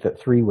usually cite that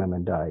 3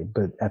 women died,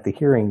 but at the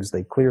hearings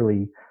they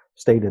clearly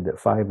stated that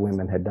 5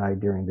 women had died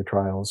during the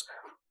trials.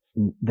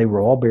 They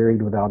were all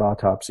buried without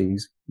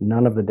autopsies.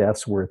 None of the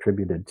deaths were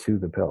attributed to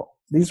the pill.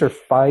 These are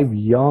 5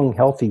 young,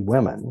 healthy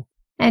women.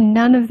 And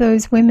none of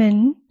those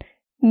women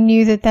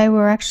knew that they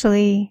were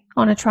actually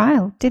on a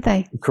trial, did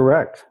they?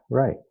 Correct.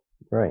 Right.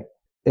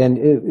 And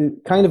it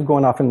kind of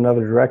going off in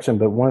another direction,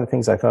 but one of the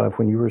things I thought of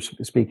when you were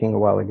speaking a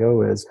while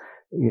ago is,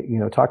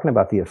 talking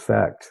about the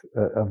effect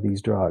of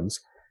these drugs.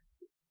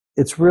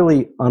 It's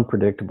really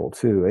unpredictable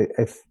too.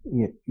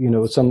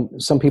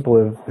 Some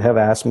people have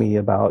asked me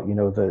about,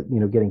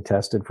 getting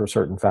tested for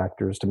certain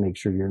factors to make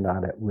sure you're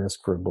not at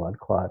risk for a blood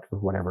clot or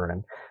whatever,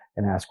 and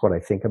ask what I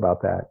think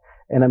about that.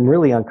 And I'm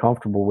really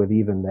uncomfortable with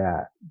even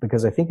that,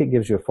 because I think it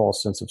gives you a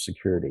false sense of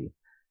security,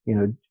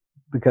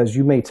 because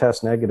you may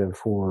test negative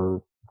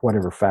for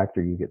whatever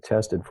factor you get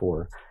tested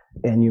for,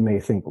 and you may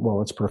think,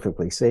 well, it's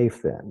perfectly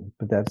safe then,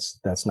 but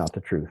that's not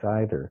the truth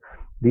either.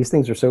 These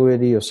things are so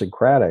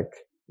idiosyncratic.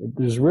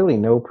 There's really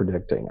no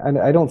predicting.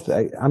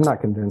 I'm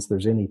not convinced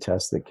there's any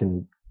test that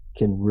can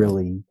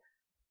really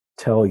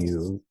tell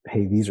you,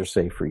 hey, these are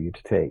safe for you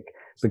to take.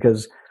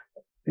 Because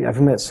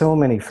I've met so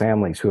many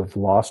families who have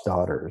lost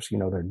daughters.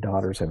 Their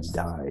daughters have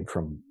died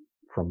from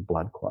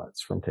blood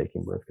clots from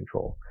taking birth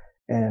control.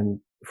 And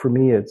for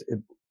me,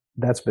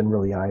 that's been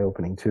really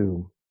eye-opening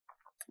too,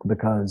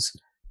 because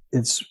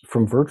it's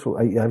from virtual.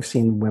 I've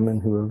seen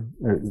women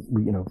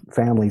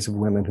families of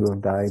women who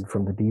have died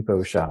from the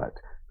depot shot,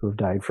 who have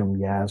died from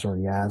Yaz or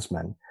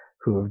Yasmin,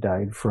 who have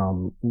died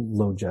from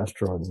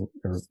logestrone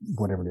or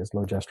whatever it is,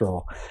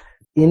 logestrol.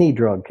 Any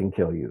drug can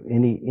kill you.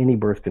 Any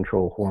birth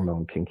control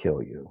hormone can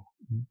kill you,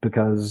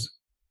 because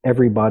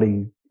every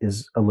body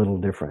is a little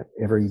different.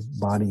 Every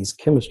body's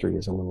chemistry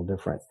is a little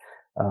different.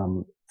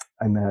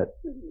 I met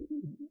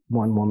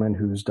one woman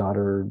whose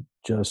daughter,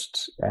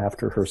 just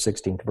after her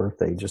 16th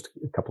birthday, just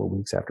a couple of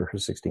weeks after her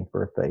 16th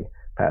birthday,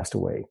 passed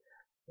away.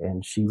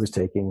 And she was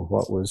taking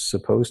what was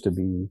supposed to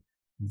be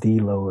the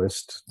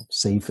lowest,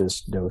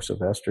 safest dose of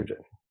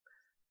estrogen.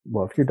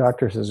 Well, if your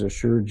doctor has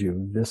assured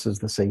you this is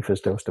the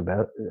safest dose of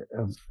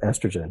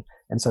estrogen,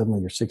 and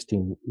suddenly your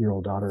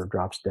 16-year-old daughter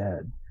drops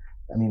dead,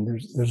 I mean,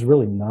 there's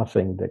really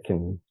nothing that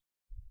can.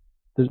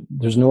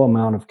 There's no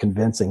amount of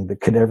convincing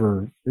that could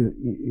ever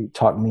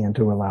talk me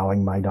into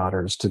allowing my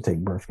daughters to take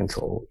birth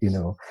control,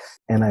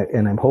 and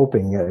I'm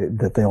hoping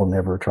that they'll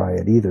never try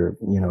it either.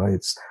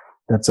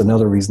 That's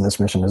another reason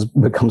this mission has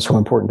become so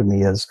important to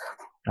me as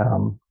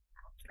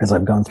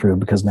I've gone through,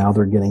 because now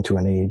they're getting to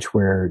an age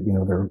where,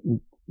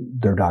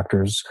 their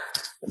doctors,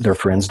 their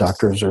friends'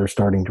 doctors are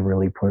starting to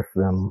really push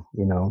them,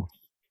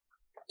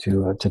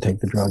 to take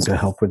the drug to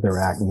help with their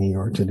acne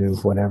or to do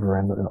whatever,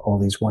 and all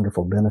these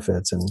wonderful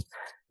benefits. And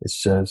it's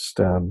just,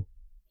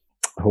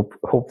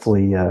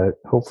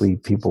 hopefully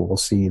people will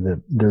see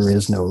that there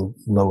is no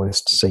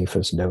lowest,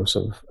 safest dose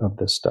of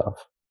this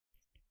stuff.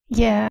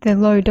 Yeah, the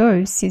low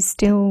dose is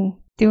still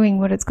doing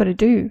what it's got to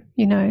do,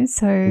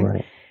 so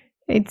right.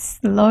 It's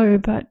low,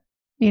 but,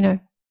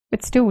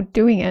 it's still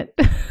doing it.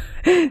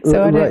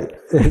 So right.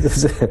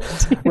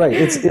 Right.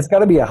 It's got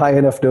to be a high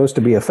enough dose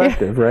to be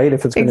effective, right?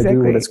 If it's going to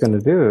do what it's going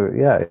to do.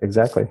 Yeah,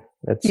 exactly.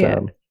 It's,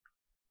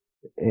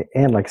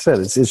 and like I said,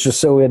 it's just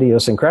so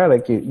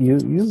idiosyncratic.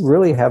 You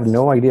really have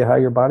no idea how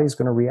your body's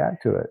going to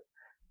react to it.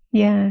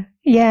 Yeah.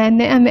 Yeah.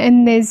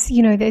 And there's,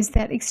 there's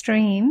that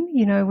extreme,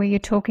 where you're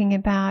talking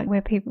about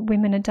where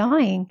women are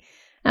dying.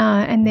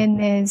 And then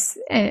there's,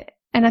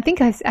 and I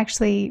think I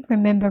actually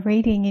remember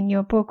reading in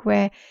your book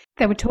where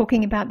they were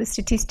talking about the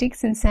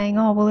statistics and saying,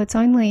 oh, well, it's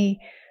only,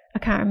 I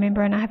can't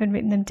remember, and I haven't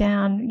written them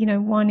down,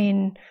 1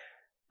 in,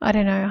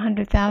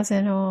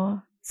 100,000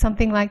 or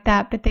something like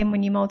that. But then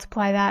when you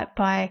multiply that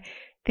by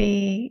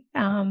the,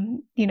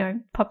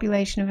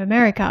 population of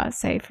America,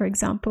 say, for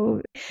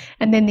example,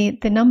 and then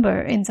the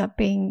number ends up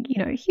being,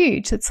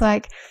 huge. It's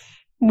like,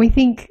 we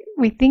think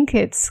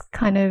it's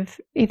kind of,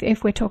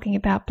 if we're talking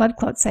about blood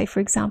clots, say,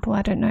 for example,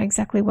 I don't know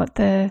exactly what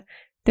the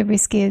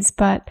risk is,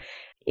 but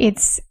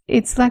it's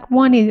like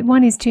one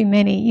is too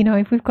many.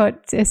 If we've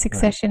got a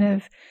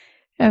succession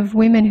of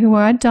women who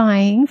are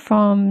dying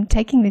from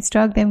taking this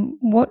drug, then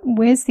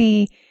where's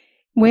the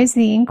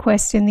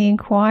inquest and the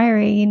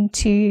inquiry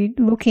into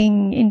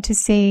looking into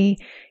see,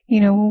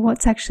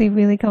 what's actually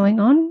really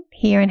going on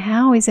here, and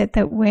how is it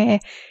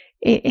that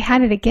how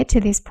did it get to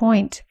this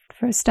point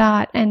for a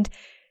start? And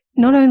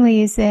not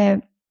only is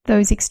there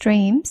those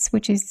extremes,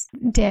 which is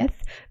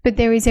death, but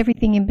there is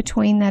everything in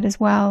between that as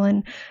well.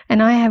 And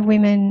I have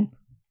women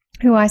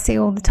who I see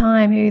all the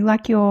time who,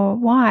 like your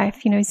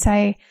wife,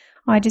 say,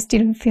 I just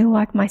didn't feel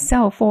like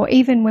myself. Or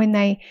even when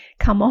they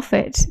come off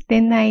it,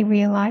 then they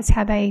realize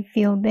how they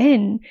feel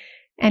then.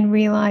 and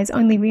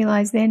only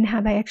realize then how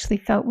they actually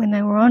felt when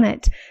they were on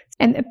it.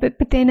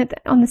 But then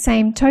on the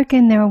same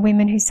token, there are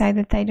women who say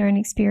that they don't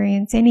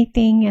experience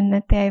anything and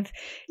that they've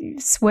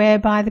swear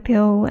by the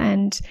pill,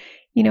 and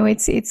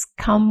it's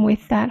come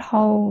with that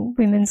whole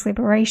women's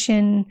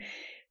liberation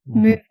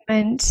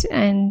movement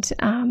and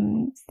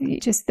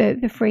just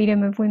the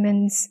freedom of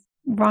women's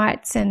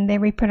rights and their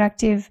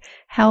reproductive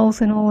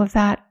health and all of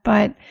that.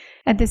 But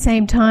at the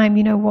same time,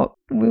 what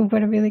we've got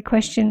to really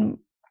question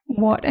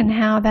what and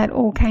how that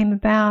all came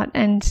about,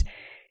 and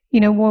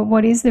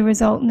what is the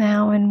result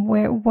now, and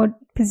what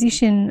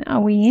position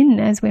are we in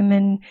as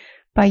women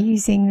by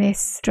using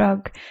this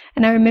drug.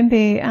 And I remember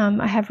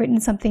I have written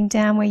something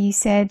down where you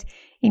said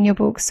in your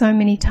book so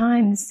many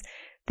times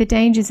the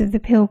dangers of the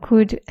pill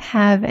could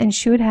have and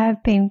should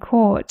have been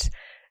caught,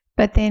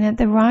 but then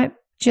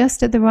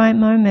just at the right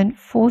moment,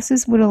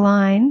 forces would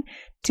align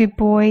to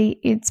buoy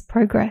its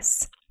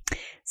progress.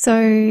 So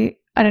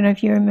I don't know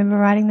if you remember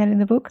writing that in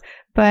the book,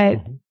 but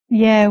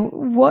yeah,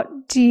 what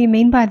do you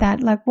mean by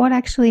that? Like, what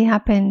actually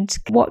happened?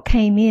 What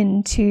came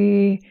in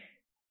to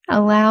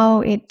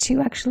allow it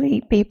to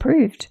actually be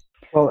approved?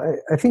 Well,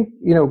 I think,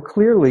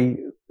 clearly,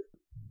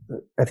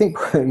 I think,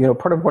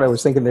 part of what I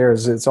was thinking there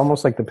is it's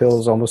almost like the pill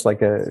is almost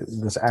like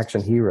this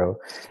action hero.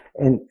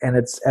 And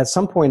it's at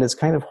some point, it's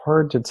kind of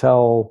hard to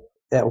tell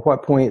at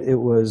what point it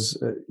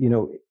was,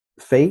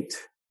 fate,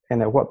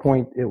 and at what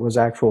point it was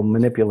actual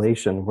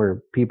manipulation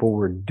where people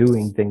were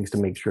doing things to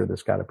make sure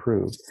this got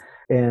approved.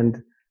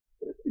 And,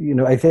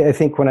 I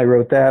think when I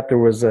wrote that, there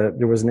was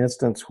an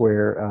instance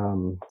where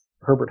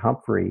Herbert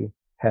Humphrey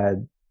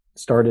had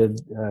started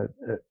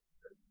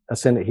a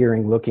Senate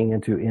hearing looking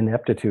into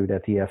ineptitude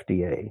at the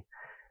FDA.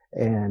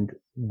 And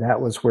that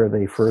was where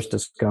they first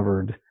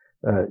discovered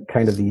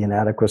kind of the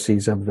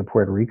inadequacies of the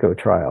Puerto Rico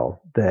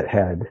trial that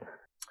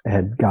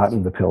had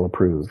gotten the pill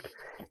approved.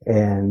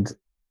 And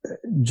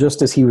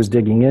just as he was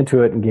digging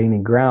into it and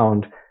gaining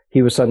ground,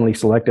 he was suddenly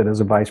selected as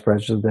a vice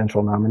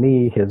presidential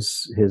nominee.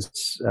 His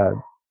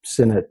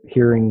Senate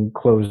hearing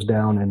closed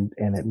down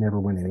and it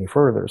never went any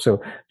further.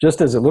 So just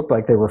as it looked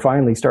like they were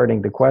finally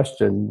starting to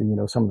question,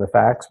 some of the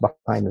facts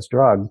behind this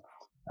drug,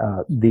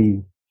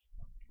 the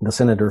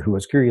senator who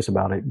was curious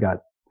about it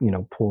got,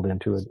 pulled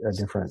into a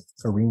different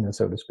arena,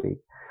 so to speak.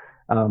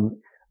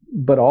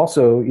 But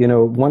also,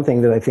 one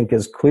thing that I think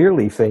is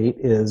clearly fate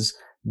is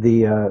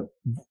the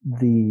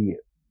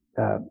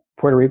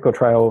Puerto Rico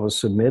trial was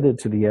submitted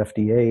to the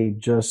FDA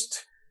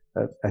just,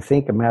 I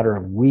think, a matter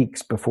of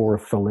weeks before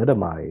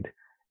thalidomide.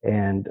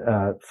 And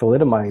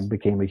thalidomide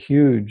became a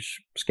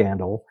huge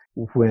scandal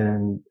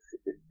when,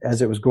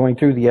 as it was going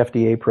through the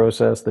FDA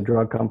process, the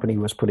drug company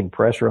was putting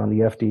pressure on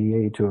the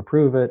FDA to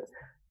approve it.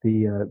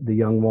 The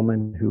young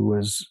woman who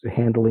was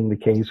handling the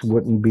case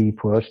wouldn't be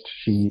pushed.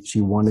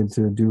 She wanted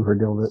to do her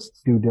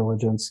due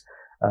diligence,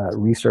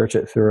 research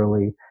it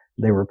thoroughly.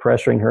 They were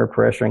pressuring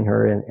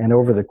her, and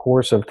over the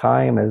course of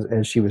time,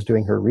 as she was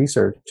doing her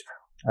research,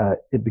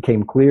 it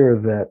became clear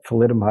that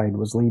thalidomide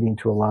was leading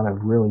to a lot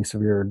of really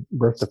severe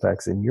birth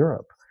defects in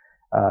Europe.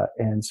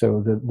 And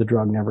so the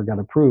drug never got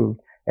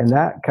approved. And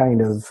that kind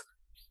of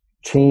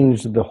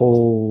changed the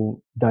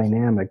whole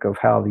dynamic of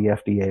how the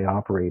FDA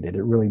operated.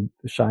 It really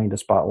shined a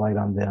spotlight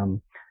on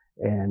them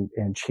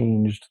and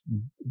changed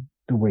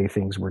the way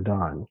things were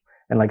done.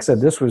 And like I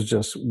said, this was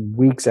just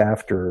weeks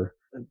after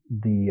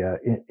the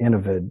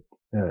Innovid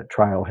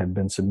trial had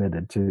been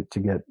submitted to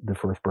get the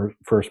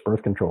first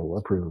birth control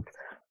approved.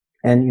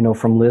 And,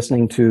 from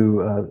listening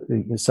to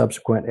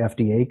subsequent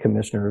FDA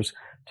commissioners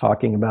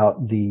talking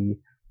about the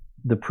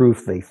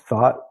proof they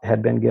thought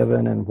had been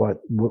given and what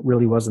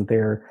really wasn't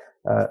there,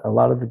 a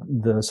lot of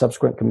the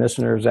subsequent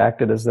commissioners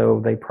acted as though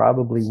they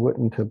probably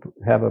wouldn't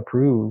have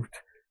approved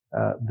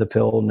the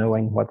pill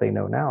knowing what they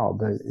know now.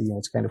 But,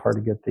 it's kind of hard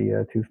to get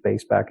the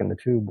toothpaste back in the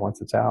tube once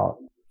it's out.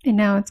 And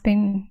now it's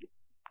been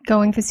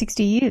going for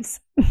 60 years.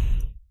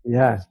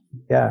 Yeah.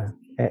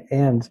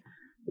 And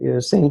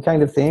same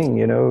kind of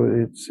thing,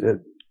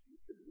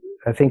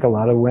 I think a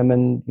lot of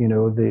women,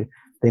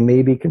 they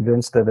may be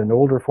convinced that an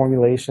older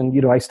formulation,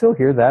 I still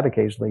hear that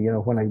occasionally,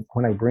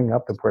 when I bring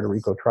up the Puerto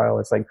Rico trial,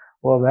 it's like,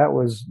 well, that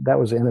was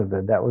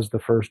Innovid. That was the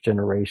first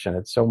generation.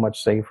 It's so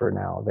much safer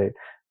now.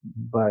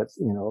 But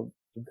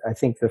I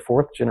think the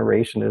fourth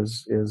generation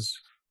is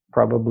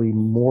probably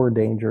more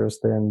dangerous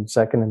than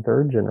second and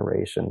third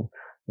generation.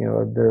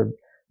 They're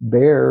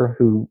Bayer,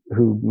 who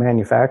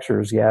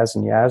manufactures Yaz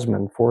and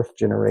Yasmin, fourth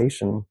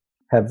generation,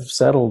 have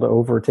settled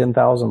over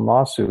 10,000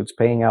 lawsuits,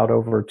 paying out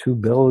over $2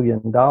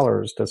 billion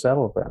to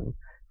settle them.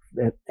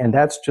 And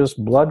that's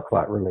just blood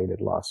clot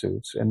related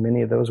lawsuits. And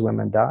many of those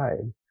women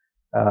died.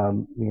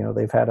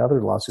 They've had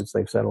other lawsuits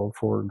they've settled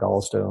for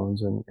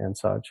gallstones and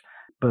such.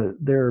 But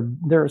there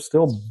are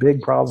still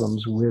big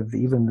problems with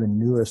even the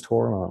newest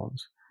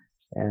hormones.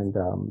 And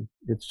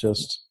it's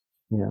just,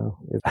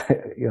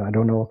 I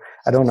don't know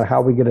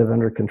how we get it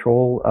under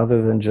control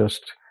other than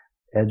just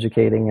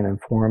educating and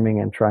informing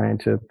and trying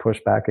to push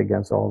back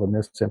against all the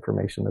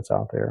misinformation that's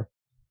out there.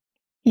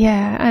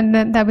 Yeah,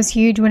 and that was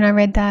huge when I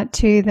read that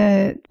too,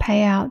 the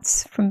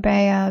payouts from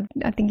Bayer.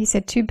 I think he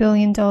said $2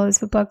 billion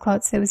for blood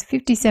clots. There was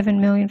 $57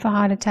 million for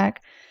heart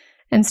attack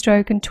and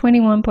stroke and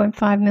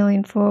 $21.5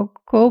 million for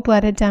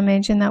gallbladder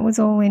damage, and that was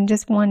all in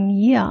just 1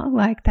 year.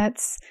 Like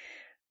that's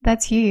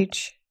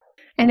huge.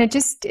 And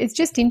it's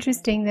just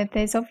interesting that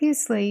there's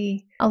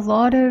obviously a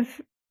lot of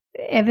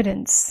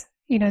evidence.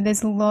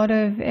 There's a lot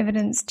of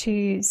evidence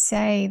to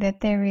say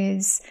that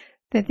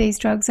that these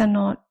drugs are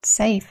not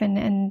safe,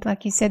 and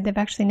like you said, they've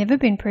actually never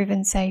been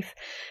proven safe.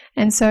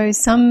 And so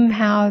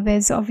somehow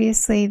there's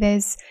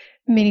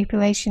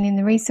manipulation in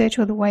the research,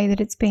 or the way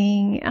that it's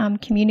being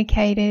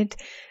communicated,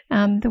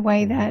 the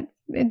way that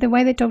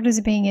doctors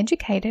are being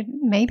educated,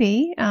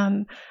 maybe.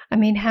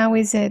 How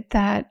is it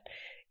that,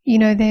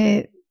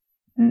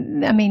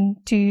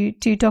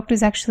 do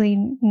doctors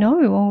actually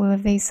know all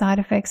of these side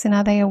effects, and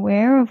are they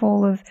aware of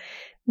all of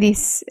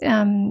this,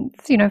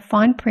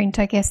 fine print,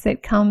 I guess,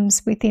 that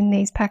comes within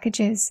these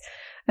packages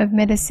of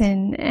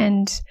medicine?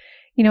 And,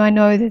 I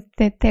know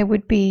that there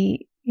would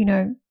be,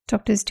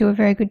 doctors do a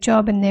very good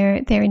job, and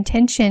their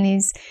intention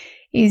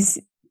is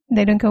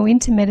they don't go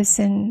into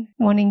medicine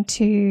wanting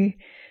to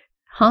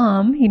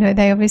harm.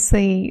 They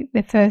obviously,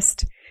 the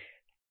first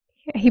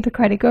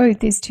Hippocratic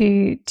oath is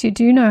to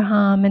do no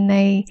harm, and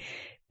they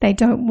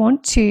don't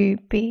want to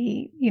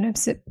be,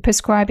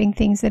 prescribing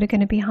things that are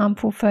going to be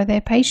harmful for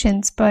their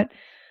patients. But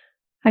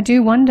I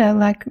do wonder,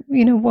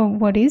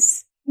 what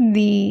is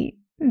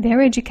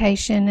their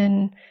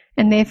education,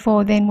 and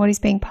therefore then what is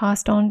being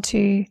passed on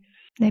to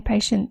their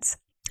patients?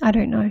 I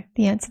don't know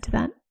the answer to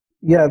that.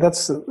 Yeah,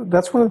 that's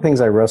one of the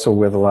things I wrestle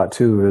with a lot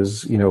too.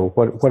 Is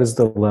what is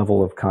the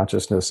level of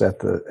consciousness at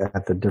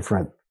the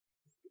different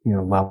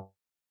levels,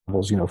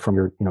 from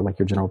your like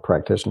your general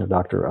practitioner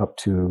doctor up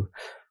to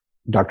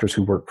doctors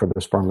who work for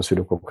those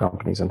pharmaceutical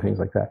companies and things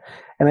like that.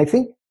 And I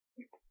think,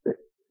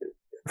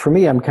 for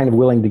me, I'm kind of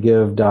willing to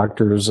give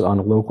doctors on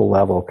a local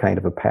level kind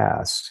of a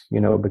pass,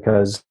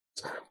 because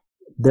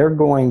they're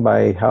going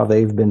by how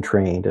they've been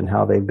trained and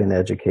how they've been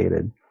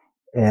educated.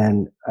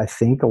 And I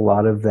think a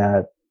lot of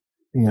that,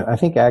 I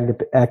think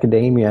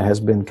academia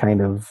has been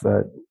kind of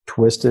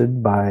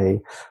twisted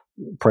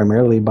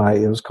primarily by,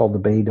 it was called the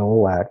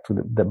Bayh-Dole Act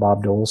that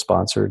Bob Dole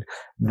sponsored,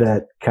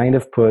 that kind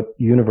of put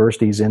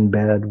universities in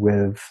bed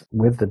with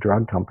the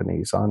drug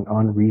companies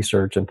on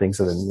research and things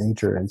of that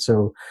nature. And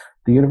so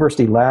the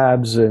university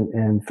labs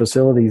and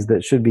facilities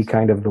that should be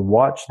kind of the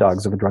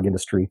watchdogs of the drug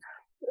industry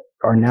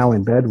are now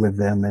in bed with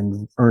them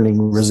and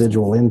earning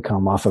residual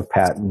income off of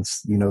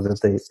patents,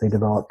 that they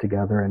developed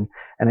together. And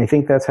I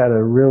think that's had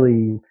a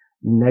really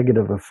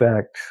negative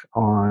effect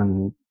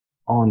on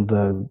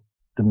the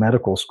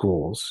medical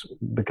schools,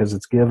 because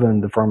it's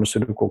given the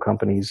pharmaceutical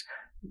companies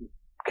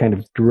kind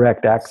of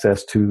direct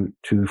access to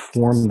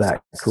form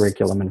that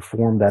curriculum and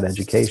form that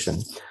education.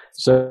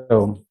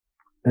 So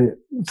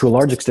to a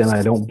large extent,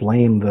 I don't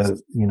blame the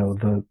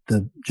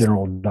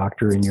general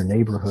doctor in your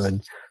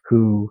neighborhood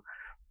who,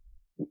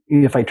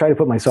 if I try to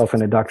put myself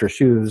in a doctor's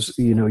shoes,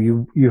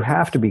 you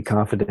have to be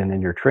confident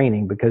in your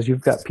training, because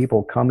you've got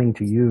people coming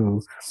to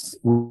you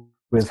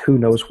with who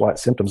knows what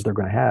symptoms they're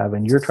going to have,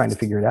 and you're trying to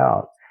figure it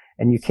out.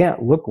 And you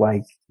can't look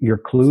like you're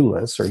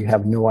clueless or you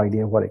have no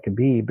idea what it could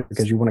be,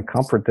 because you want to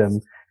comfort them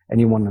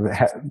and you want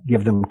to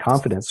give them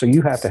confidence. So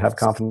you have to have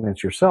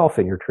confidence yourself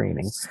in your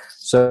training.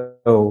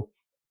 So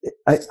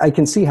I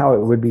can see how it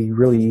would be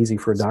really easy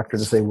for a doctor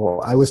to say,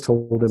 well, I was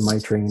told in my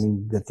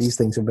training that these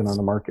things have been on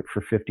the market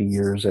for 50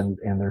 years and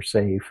they're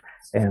safe.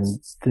 And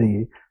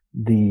the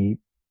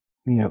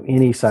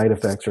any side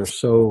effects are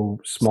so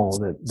small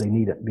that they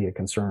needn't be a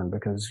concern,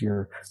 because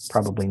you're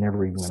probably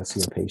never even going to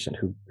see a patient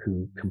who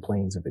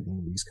complains of any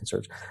of these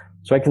concerns.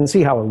 So I can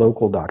see how a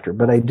local doctor,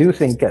 but I do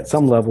think at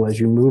some level, as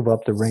you move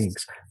up the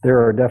ranks,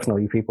 there are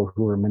definitely people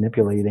who are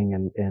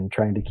manipulating and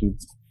trying to keep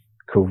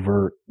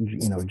covert,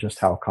 just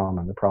how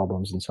common the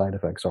problems and side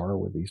effects are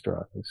with these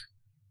drugs.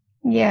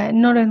 Yeah,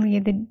 not only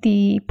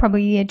the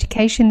probably the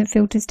education that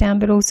filters down,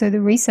 but also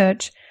the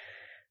research.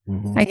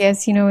 Mm-hmm. I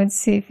guess,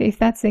 it's if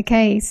that's the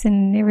case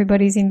and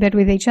everybody's in bed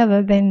with each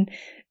other, then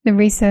the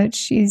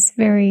research is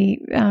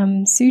very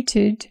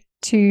suited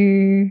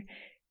to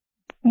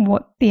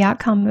what the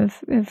outcome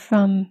of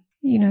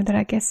that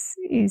I guess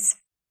is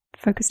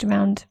focused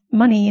around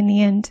money in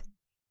the end.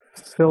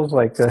 Feels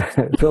like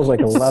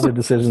a lot of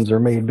decisions are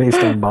made based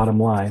on bottom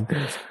line.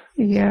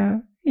 Yeah,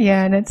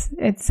 and it's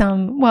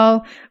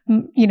the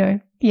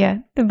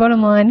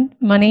bottom line,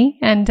 money,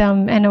 and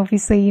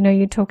obviously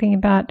you're talking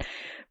about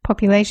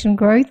population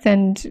growth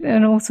and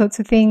all sorts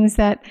of things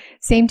that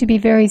seem to be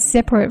very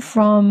separate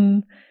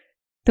from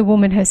the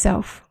woman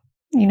herself,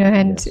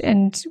 and yes.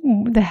 And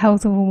the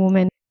health of a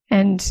woman,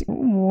 and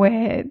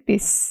where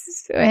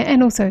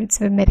and also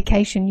it's a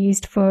medication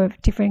used for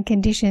different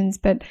conditions,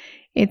 but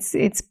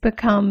it's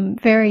become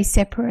very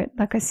separate,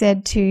 like I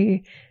said, to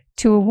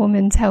a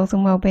woman's health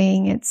and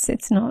well-being.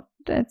 That's not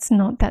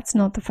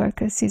the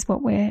focus, is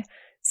what we're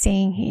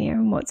seeing here,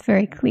 and what's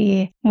very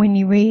clear when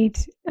you read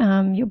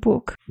your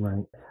book.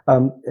 Right.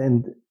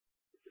 And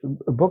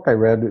a book I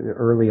read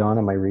early on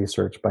in my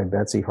research by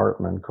Betsy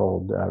Hartman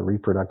called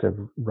 "Reproductive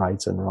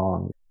Rights and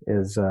Wrong"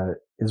 is a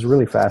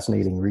really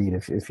fascinating read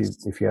if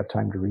you have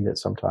time to read it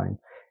sometime.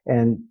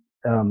 And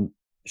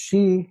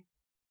she,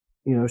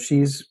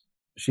 she's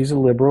a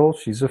liberal,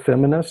 she's a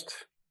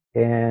feminist,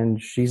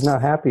 and she's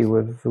not happy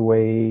with the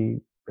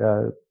way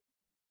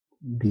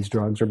these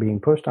drugs are being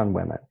pushed on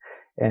women.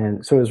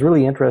 And so it was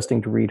really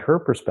interesting to read her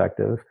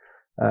perspective.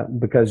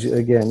 Because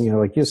again,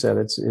 like you said,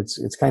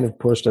 it's kind of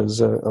pushed as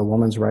a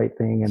woman's right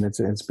thing, and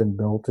it's been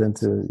built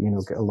into,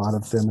 a lot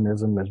of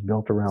feminism is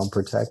built around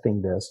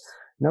protecting this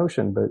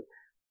notion. But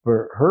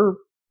for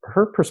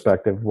her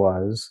perspective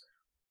was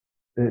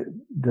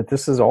that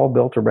this is all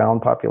built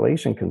around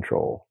population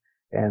control,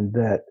 and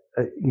that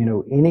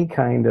any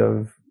kind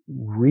of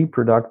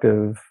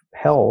reproductive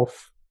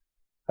health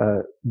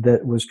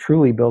that was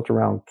truly built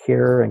around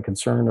care and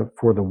concern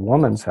for the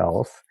woman's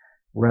health,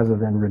 rather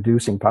than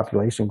reducing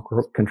population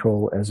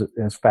control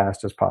as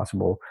fast as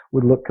possible,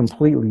 would look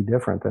completely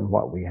different than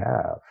what we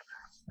have.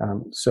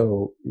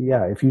 So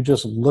yeah, if you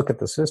just look at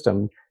the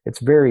system, it's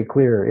very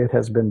clear it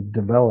has been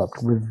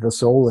developed with the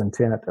sole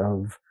intent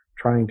of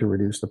trying to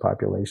reduce the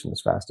population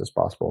as fast as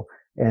possible.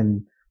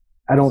 And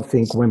I don't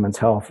think women's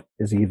health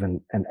is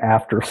even an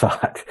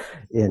afterthought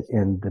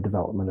in the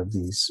development of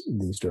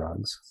these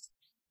drugs.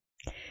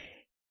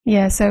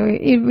 Yeah, so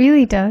it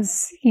really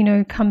does,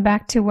 come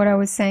back to what I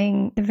was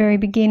saying at the very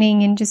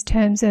beginning in just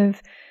terms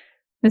of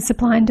the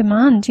supply and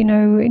demand,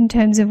 in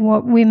terms of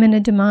what women are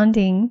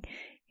demanding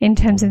in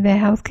terms of their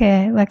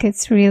healthcare. Like,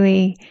 it's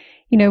really,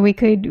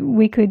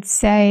 we could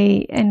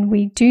say, and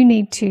we do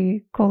need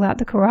to call out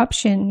the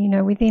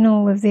corruption, within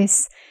all of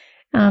this,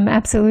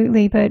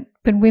 absolutely. But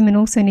women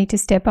also need to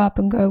step up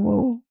and go,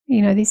 well,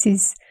 this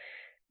is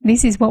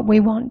what we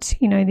want.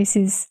 This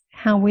is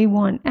how we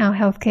want our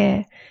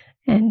healthcare.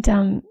 And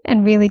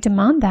really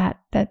demand that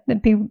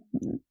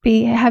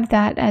have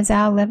that as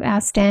our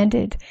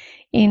standard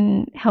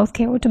in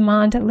healthcare, or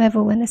demand a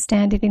level and a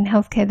standard in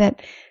healthcare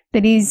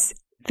that is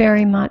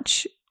very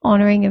much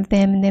honouring of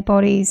them and their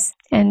bodies.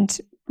 And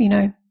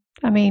there's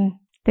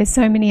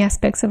so many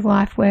aspects of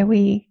life where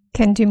we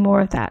can do more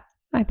of that,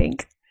 I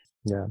think.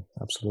 Yeah,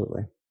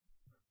 absolutely.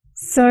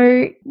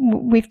 So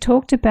we've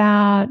talked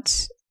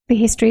about the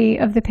history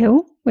of the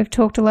pill. We've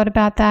talked a lot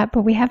about that,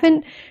 but we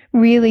haven't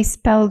really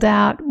spelled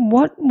out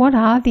what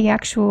are the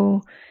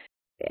actual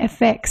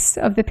effects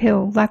of the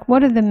pill. Like,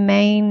 what are the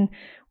main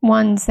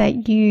ones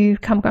that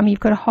you've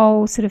got a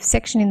whole sort of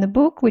section in the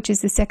book, which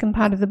is the second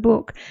part of the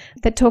book,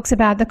 that talks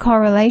about the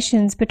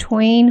correlations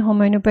between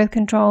hormonal birth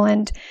control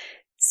and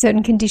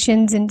certain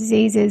conditions and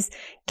diseases.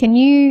 Can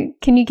you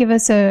give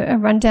us a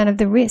rundown of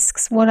the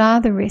risks? What are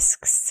the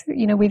risks?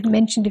 We've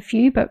mentioned a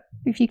few, but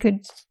if you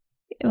could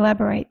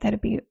elaborate,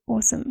 that'd be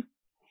awesome.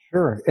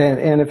 Sure,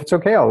 and if it's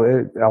okay,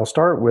 I'll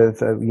start with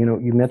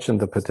you mentioned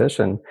the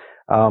petition.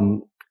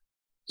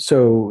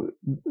 So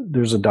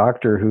there's a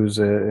doctor who's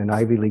an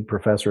Ivy League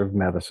professor of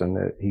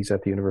medicine. He's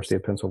at the University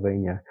of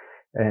Pennsylvania,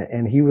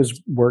 and he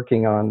was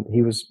starting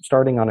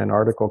on an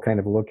article, kind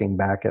of looking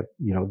back at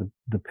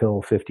the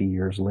pill 50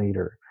 years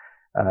later,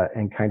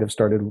 and kind of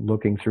started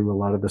looking through a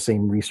lot of the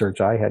same research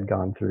I had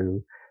gone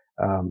through.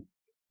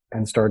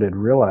 And started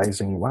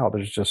realizing, wow,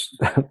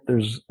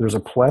 there's a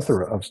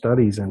plethora of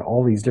studies in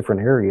all these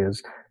different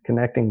areas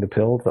connecting the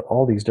pill to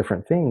all these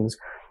different things.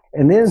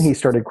 And then he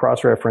started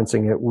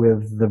cross-referencing it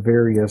with the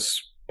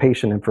various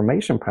patient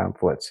information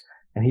pamphlets.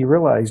 And he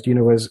realized,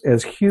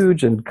 as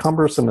huge and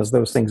cumbersome as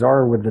those things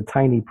are with the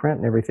tiny print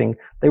and everything,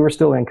 they were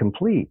still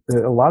incomplete.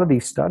 A lot of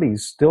these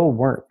studies still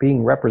weren't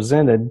being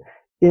represented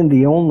in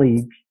the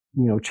only,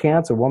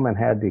 chance a woman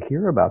had to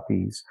hear about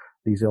these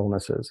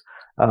illnesses.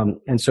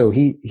 And so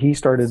he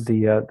started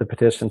the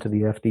petition to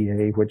the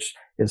FDA, which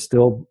is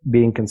still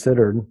being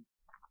considered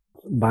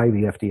by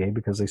the FDA,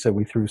 because they said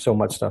we threw so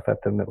much stuff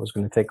at them, it was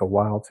going to take a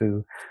while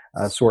to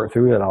sort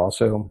through it all.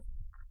 So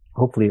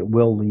hopefully it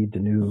will lead to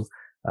new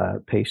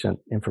patient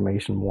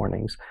information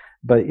warnings.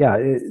 But yeah,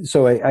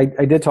 so I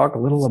did talk a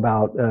little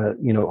about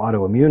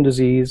autoimmune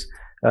disease.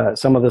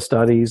 Some of the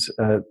studies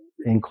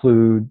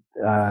include,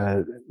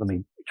 let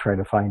me try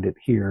to find it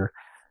here.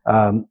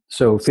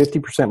 So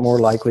 50% more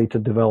likely to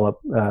develop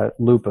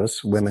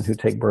lupus, women who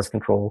take birth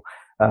control,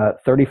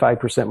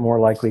 35%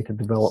 more likely to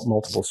develop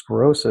multiple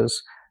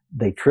sclerosis.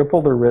 They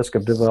triple the risk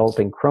of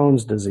developing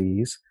Crohn's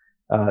disease.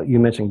 You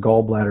mentioned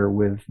gallbladder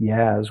with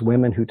Yaz.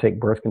 Women who take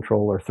birth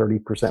control are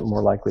 30%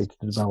 more likely to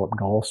develop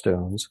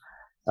gallstones.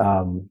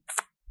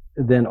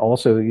 Then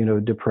also,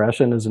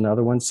 depression is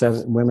another one.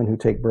 Women who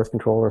take birth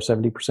control are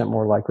 70%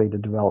 more likely to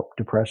develop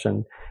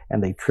depression,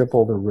 and they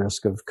triple the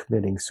risk of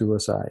committing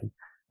suicide.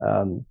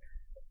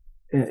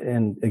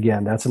 And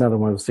again, that's another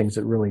one of those things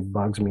that really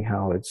bugs me,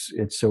 how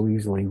it's so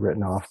easily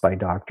written off by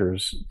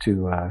doctors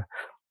to,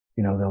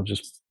 they'll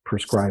just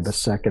prescribe a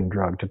second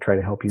drug to try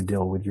to help you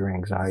deal with your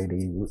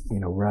anxiety,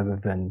 rather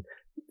than,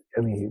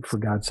 for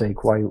God's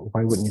sake, why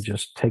wouldn't you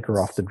just take her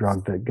off the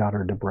drug that got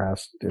her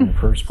depressed in the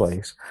first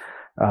place?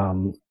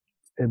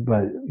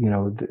 But,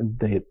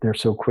 they're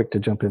so quick to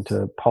jump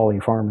into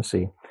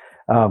polypharmacy.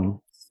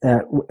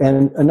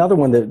 And another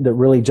one that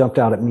really jumped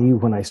out at me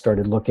when I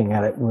started looking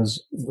at it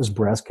was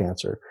breast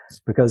cancer,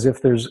 because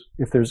if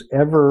there's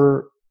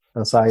ever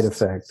a side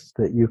effect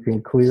that you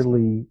can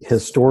clearly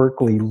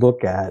historically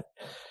look at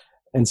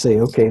and say,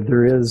 okay,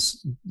 there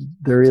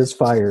is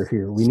fire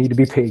here. We need to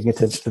be paying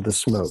attention to the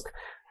smoke.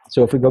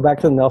 So if we go back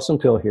to the Nelson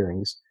Pill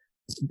hearings,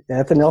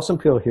 at the Nelson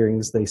Pill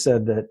hearings, they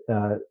said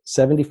that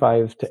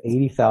 75 to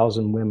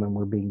 80,000 women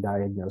were being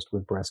diagnosed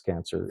with breast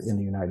cancer in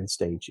the United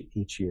States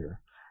each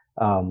year.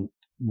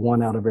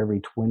 1 out of every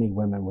 20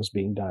 women was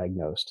being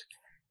diagnosed.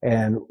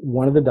 And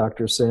one of the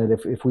doctors said,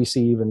 if we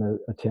see even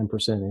a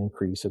 10%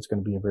 increase, it's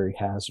going to be a very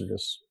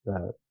hazardous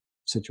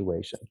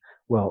situation.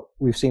 Well,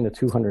 we've seen a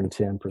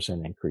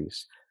 210%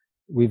 increase.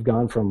 We've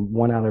gone from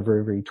 1 out of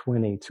every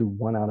 20 to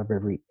 1 out of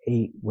every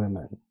 8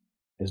 women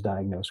is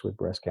diagnosed with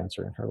breast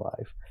cancer in her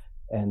life.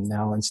 And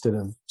now instead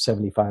of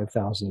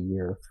 75,000 a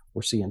year,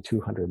 we're seeing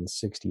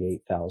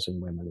 268,000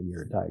 women a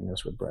year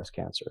diagnosed with breast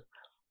cancer.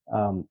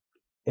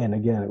 And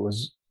again, it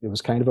was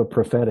kind of a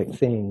prophetic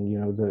thing. You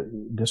know,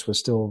 this was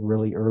still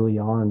really early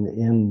on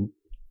in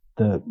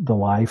the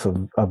life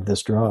of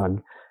this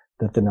drug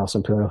that the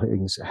Nelson Pill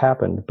hearings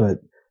happened, but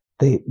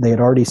they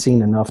had already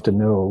seen enough to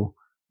know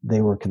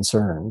they were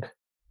concerned.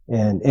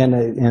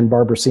 And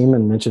Barbara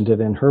Seaman mentioned it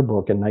in her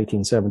book in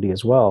 1970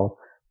 as well,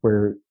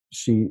 where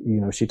she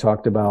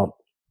talked about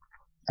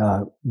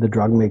the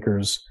drug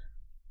makers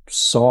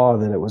saw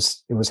that it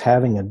was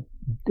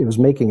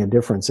making a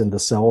difference in the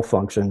cell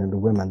function in the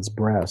women's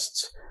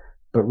breasts.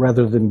 But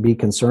rather than be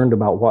concerned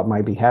about what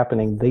might be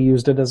happening, they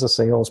used it as a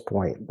sales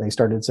point. They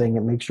started saying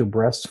it makes your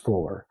breasts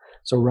fuller.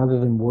 So rather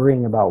than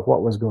worrying about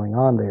what was going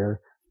on there,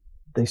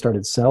 they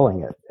started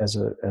selling it as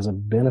a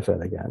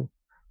benefit again.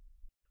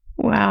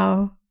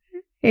 Wow.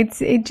 It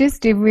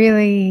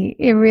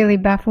really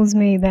baffles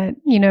me that,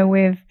 you know,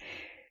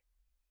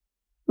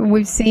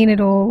 we've seen it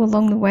all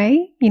along the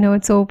way. You know,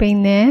 it's all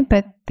been there,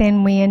 but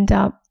then we end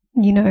up,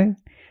 you know,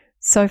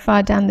 so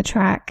far down the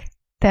track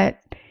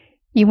that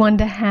you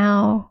wonder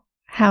how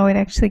it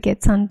actually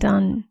gets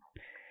undone.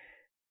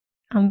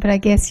 But I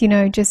guess, you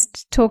know,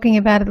 just talking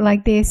about it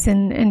like this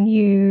and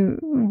you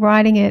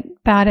writing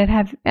about it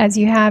as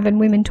you have, and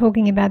women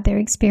talking about their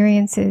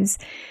experiences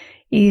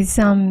is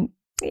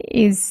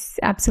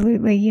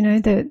absolutely, you know,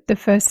 the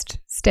first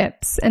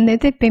steps. And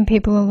there've been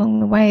people along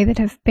the way that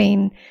have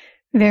been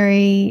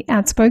very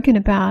outspoken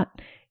about,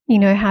 you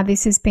know, how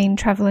this has been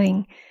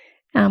traveling,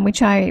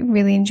 which I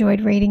really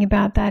enjoyed reading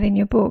about that in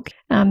your book.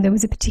 There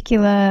was a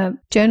particular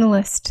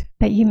journalist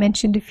that you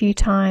mentioned a few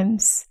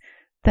times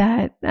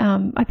that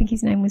I think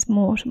his name was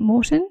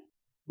Morton.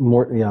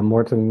 Morton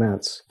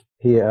Mintz.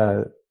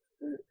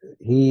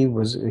 He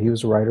was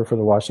a writer for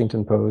the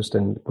Washington Post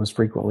and was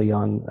frequently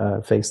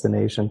on Face the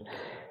Nation.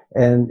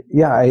 And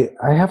yeah,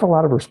 I have a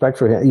lot of respect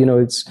for him. You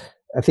know,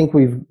 I think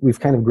we've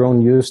kind of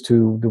grown used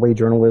to the way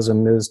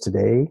journalism is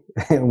today,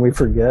 and we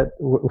forget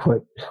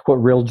what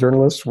real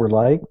journalists were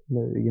like.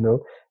 You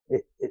know,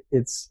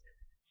 it's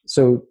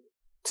so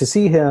to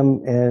see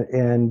him,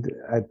 and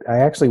I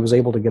actually was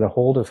able to get a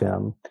hold of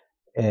him,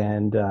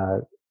 and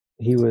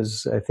he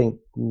was, I think,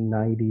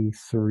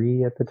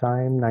 93 at the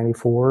time,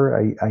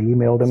 94. I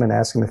emailed him and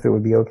asked him if it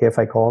would be okay if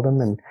I called him,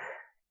 and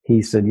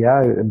he said,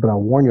 yeah, but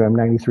I'll warn you, I'm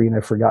 93 and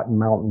I've forgotten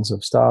mountains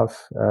of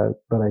stuff.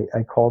 But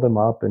I called him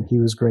up and he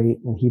was great.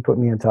 And he put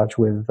me in touch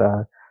with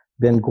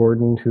Ben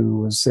Gordon, who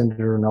was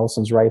Senator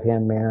Nelson's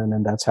right-hand man.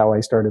 And that's how I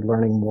started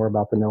learning more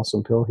about the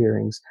Nelson Pill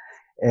hearings.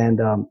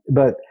 And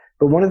but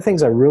one of the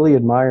things I really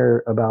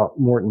admire about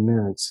Morton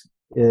Mintz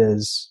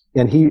is,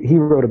 and he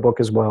wrote a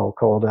book as well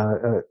called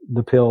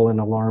The Pill, an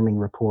Alarming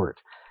Report.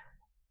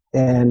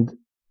 And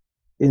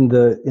in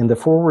the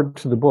foreword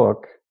to the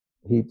book,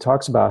 he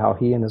talks about how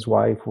he and his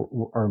wife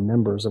are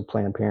members of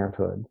Planned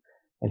Parenthood,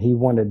 and he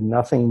wanted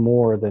nothing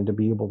more than to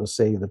be able to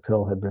say the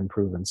pill had been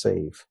proven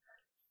safe,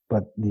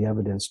 but the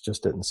evidence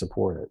just didn't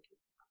support it.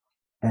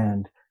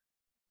 And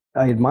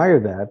I admire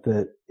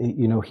that,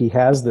 you know, he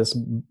has this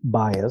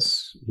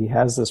bias, he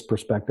has this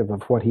perspective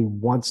of what he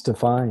wants to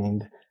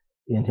find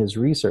in his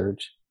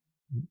research,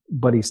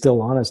 but he's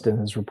still honest in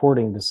his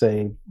reporting to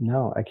say,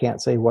 no, I can't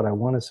say what I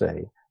want to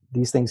say.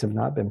 These things have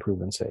not been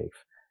proven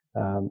safe.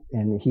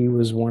 And he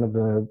was one of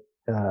the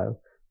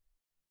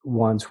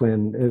ones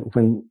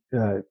when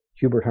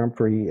Hubert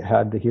Humphrey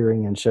had the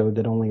hearing and showed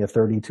that only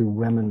 32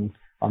 women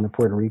on the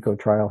Puerto Rico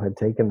trial had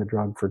taken the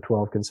drug for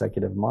 12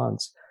 consecutive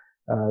months.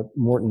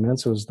 Morton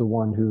Mintz was the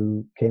one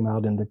who came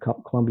out in the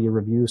Columbia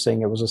Review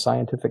saying it was a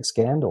scientific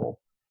scandal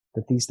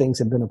that these things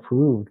had been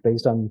approved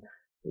based on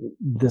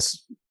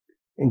this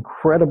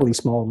incredibly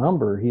small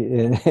number.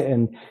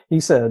 He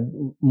said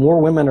more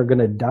women are going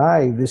to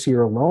die this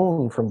year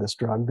alone from this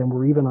drug than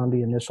were even on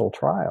the initial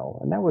trial.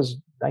 And that was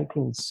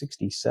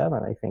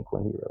 1967, I think,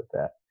 when he wrote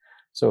that.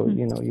 So,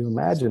 you know, you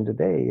imagine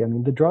today, I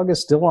mean, the drug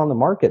is still on the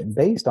market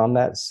based on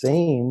that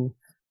same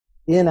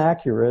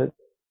inaccurate,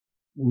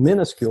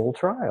 minuscule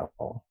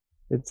trial.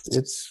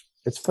 It's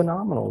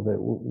phenomenal that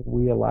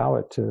we allow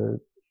it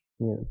to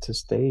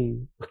stay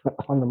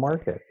on the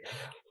market.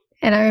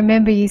 And I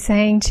remember you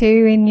saying too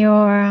in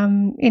your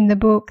in the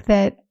book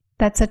that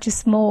that's such a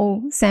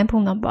small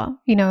sample number,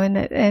 you know,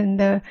 and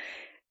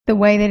the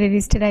way that it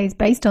is today is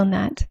based on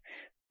that.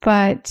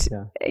 But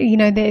you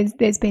know,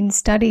 there's been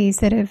studies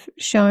that have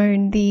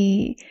shown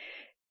the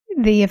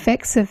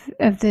effects of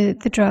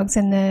the drugs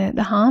and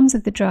the harms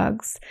of the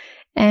drugs.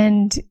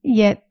 And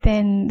yet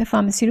then the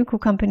pharmaceutical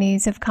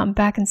companies have come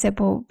back and said,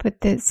 well,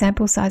 but the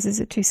sample sizes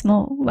are too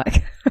small.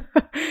 Like,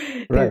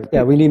 right.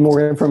 Yeah, we need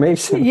more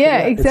information.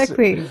 Yeah,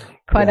 exactly.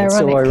 Quite ironic. It's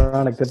so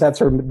ironic that that's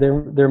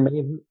their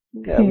main.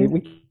 Yeah,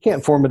 we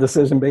can't form a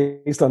decision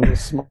based on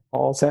this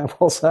small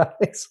sample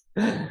size.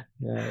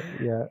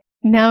 Yeah.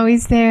 Now,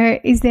 is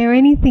there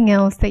anything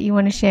else that you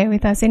want to share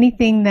with us?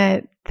 Anything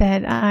that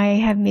I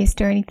have missed,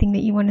 or anything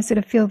that you want to sort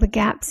of fill the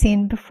gaps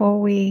in before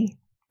we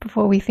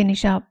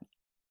finish up?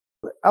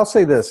 I'll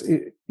say this,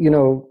 you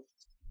know,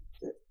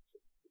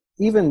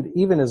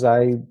 even as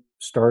I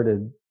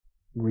started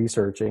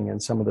researching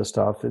and some of the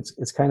stuff,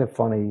 it's kind of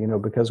funny, you know,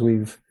 because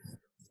we've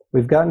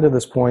gotten to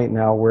this point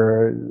now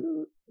where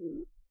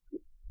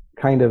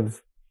kind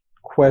of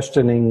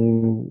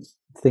questioning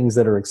things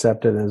that are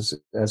accepted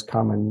as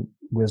common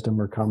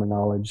wisdom or common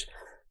knowledge,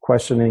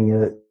 questioning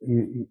it,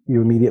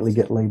 you immediately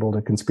get labeled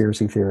a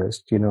conspiracy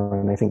theorist, you know,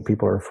 and I think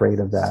people are afraid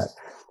of that.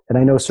 And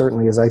I know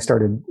certainly as I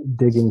started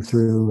digging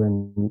through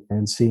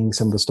and seeing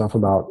some of the stuff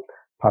about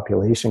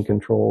population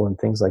control and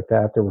things like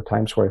that, there were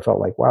times where I felt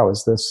like, wow,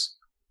 is this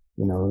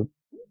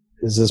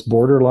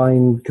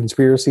borderline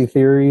conspiracy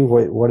theory?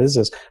 What is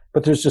this?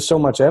 But there's just so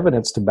much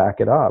evidence to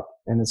back it up.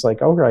 And it's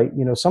like, all right,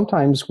 you know,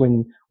 sometimes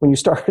when you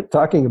start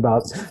talking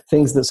about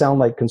things that sound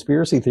like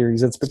conspiracy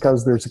theories, it's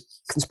because there's a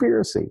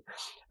conspiracy.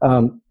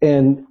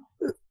 And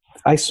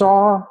I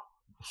saw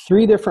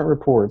 3 different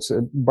reports.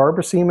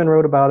 Barbara Seaman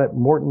wrote about it,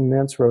 Morton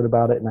Mintz wrote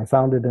about it, and I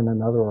found it in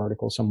another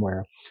article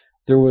somewhere.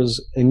 There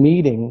was a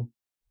meeting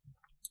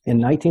in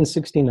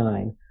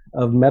 1969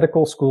 of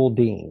medical school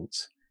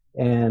deans,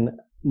 and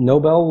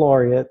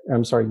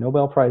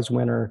Nobel Prize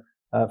winner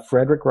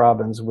Frederick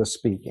Robbins was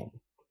speaking.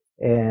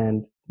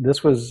 And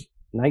this was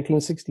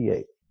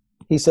 1968.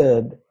 He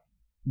said,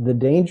 "The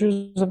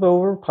dangers of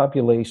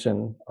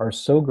overpopulation are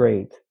so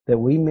great that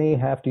we may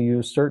have to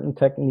use certain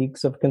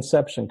techniques of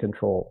conception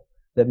control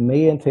that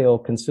may entail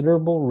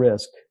considerable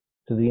risk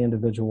to the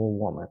individual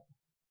woman."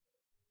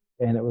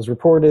 And it was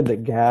reported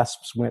that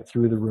gasps went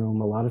through the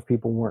room. A lot of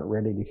people weren't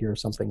ready to hear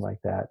something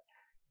like that.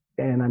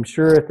 And I'm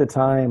sure at the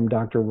time,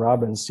 Dr.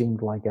 Robbins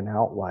seemed like an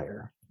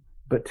outlier.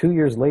 But 2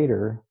 years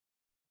later,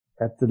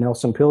 at the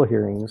Nelson Pill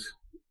hearings,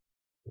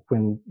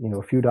 when, you know,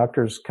 a few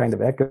doctors kind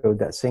of echoed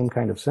that same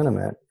kind of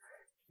sentiment,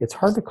 it's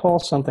hard to call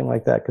something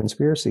like that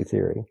conspiracy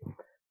theory.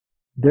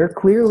 They're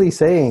clearly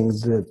saying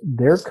that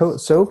they're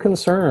so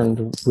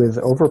concerned with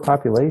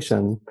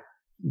overpopulation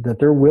that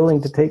they're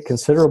willing to take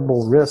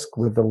considerable risk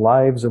with the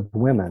lives of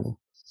women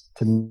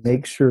to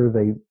make sure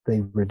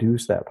they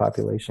reduce that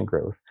population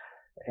growth.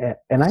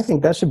 And I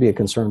think that should be a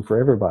concern for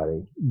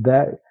everybody.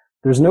 That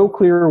there's no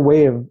clearer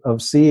way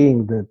of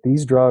seeing that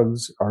these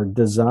drugs are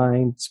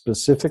designed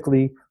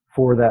specifically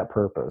for that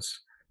purpose.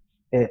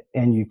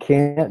 And you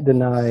can't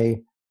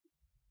deny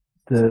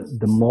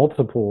the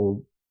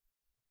multiple,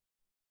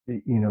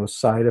 you know,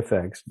 side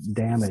effects,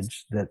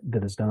 damage that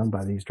is done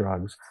by these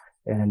drugs.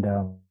 And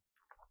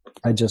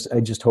I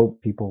just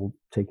hope people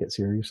take it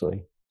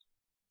seriously.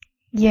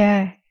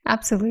 Yeah,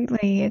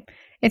 absolutely.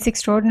 It's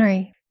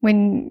extraordinary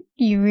when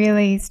you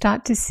really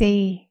start to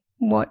see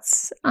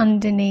what's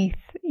underneath,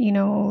 you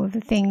know, all of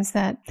the things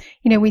that,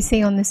 you know, we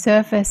see on the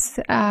surface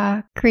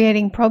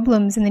creating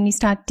problems, and then you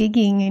start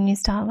digging and you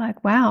start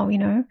like, wow, you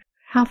know,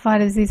 how far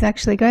does this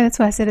actually go? That's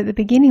why I said at the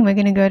beginning, we're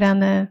going to go down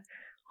the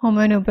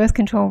hormonal birth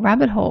control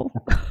rabbit hole.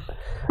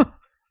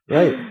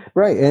 Right.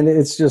 And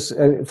it's just,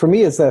 for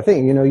me, it's that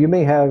thing, you know, you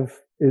may have,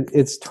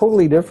 it's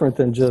totally different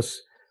than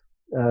just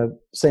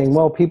saying,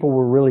 well, people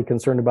were really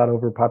concerned about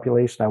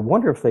overpopulation. I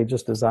wonder if they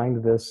just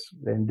designed this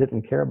and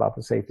didn't care about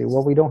the safety.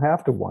 Well, we don't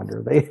have to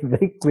wonder.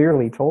 They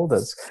clearly told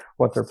us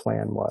what their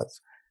plan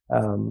was.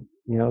 You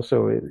know,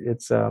 so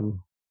it's I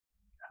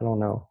don't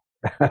know.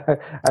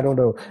 I don't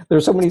know.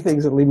 There's so many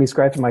things that leave me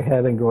scratching my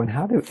head and going,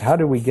 how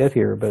do we get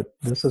here? But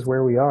this is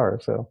where we are.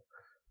 So.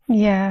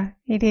 Yeah,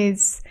 it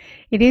is.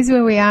 It is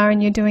where we are,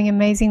 and you're doing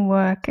amazing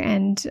work.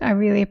 And I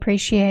really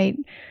appreciate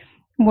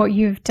what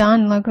you've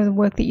done, like the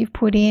work that you've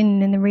put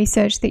in and the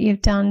research that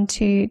you've done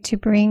to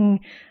bring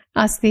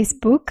us this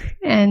book.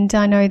 And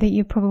I know that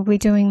you're probably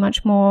doing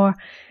much more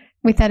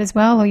with that as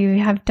well, or you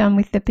have done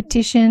with the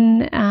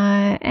petition.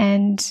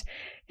 And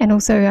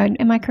also,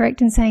 am I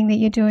correct in saying that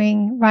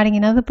you're writing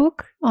another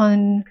book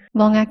on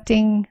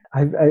long-acting?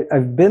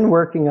 I've been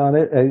working on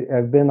it.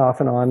 I've been off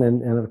and on,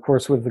 and of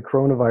course with the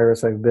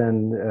coronavirus,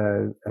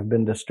 I've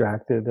been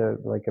distracted,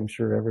 like I'm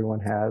sure everyone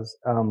has.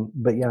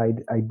 But yeah,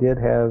 I did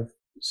have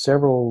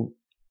several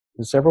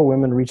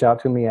women reach out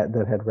to me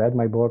that had read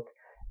my book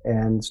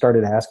and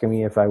started asking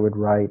me if I would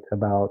write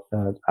about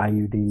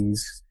IUDs,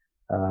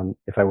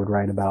 if I would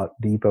write about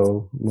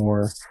Depot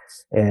more,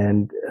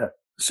 and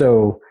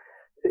so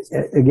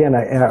again,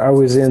 I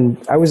was in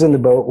the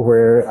boat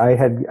where I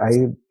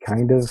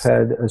kind of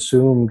had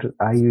assumed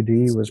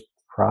IUD was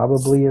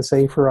probably a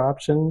safer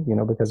option,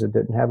 because it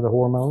didn't have the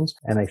hormones,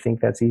 and I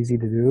think that's easy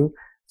to do.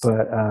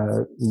 But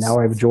now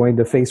I've joined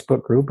a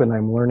Facebook group, and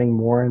I'm learning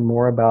more and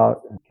more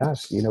about,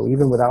 gosh,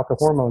 even without the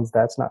hormones,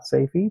 that's not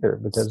safe either,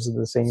 because of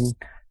the same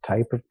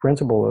type of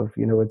principle of,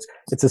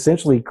 it's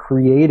essentially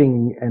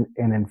creating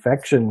an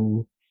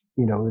infection.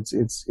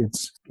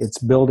 It's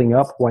building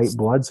up white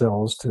blood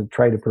cells to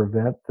try to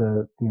prevent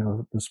the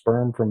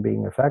sperm from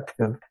being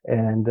effective,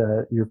 and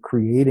you're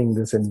creating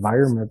this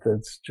environment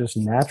that's just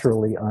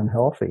naturally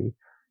unhealthy.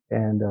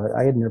 And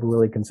I had never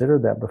really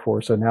considered that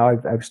before. So now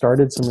I've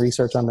started some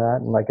research on that.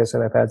 And like I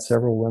said, I've had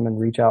several women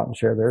reach out and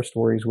share their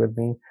stories with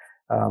me.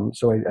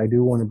 So I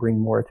do want to bring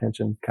more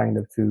attention kind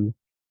of to,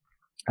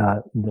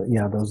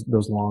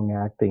 those long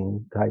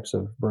acting types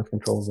of birth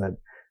controls that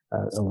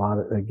a lot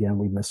of, again,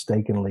 we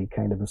mistakenly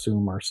kind of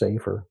assume are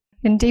safer.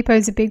 And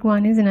Depot's a big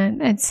one, isn't it?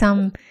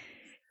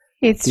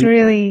 It's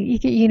really,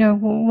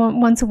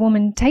 once a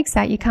woman takes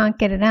that, you can't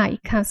get it out.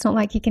 It's not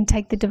like you can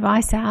take the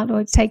device out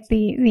or take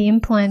the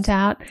implant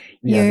out.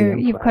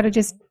 You've got to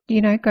just,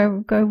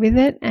 go with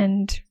it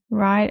and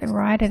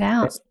ride it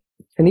out.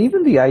 And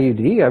even the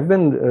IUD, I've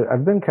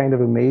been kind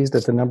of amazed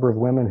at the number of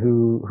women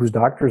whose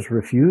doctors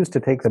refuse to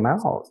take them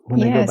out when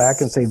they go back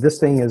and say, this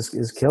thing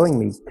is killing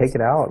me, take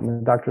it out.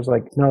 And the doctor's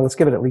like, no, let's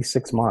give it at least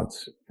 6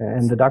 months.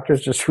 And the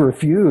doctors just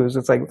refuse.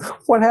 It's like,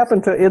 what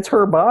happened to, it's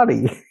her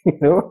body?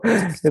 It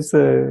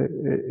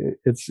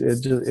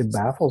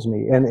baffles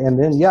me. And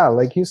then,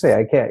 like you say,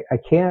 I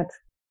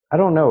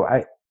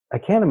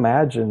can't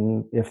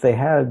imagine if they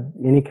had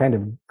any kind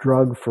of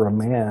drug for a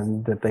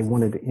man that they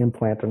wanted to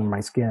implant under my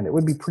skin. It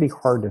would be pretty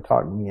hard to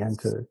talk me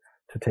into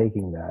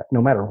taking that,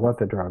 no matter what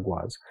the drug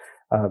was.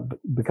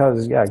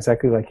 Because,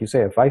 exactly like you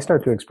say, if I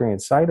start to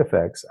experience side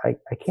effects, I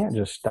can't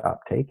just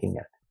stop taking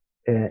it.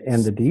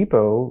 And the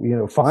Depot,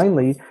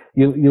 finally,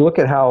 you look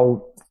at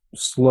how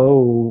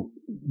slow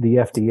the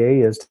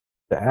FDA is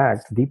to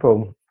act.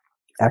 Depot,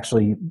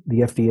 actually,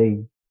 the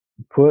FDA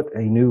put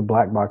a new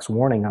black box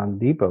warning on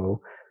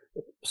Depot,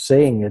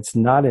 saying it's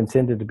not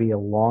intended to be a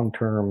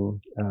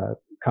long-term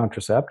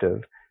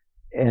contraceptive,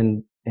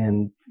 and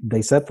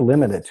they set the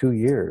limit at 2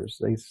 years.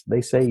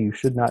 They say you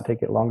should not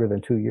take it longer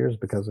than 2 years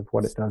because of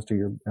what it does to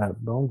your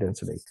bone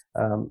density.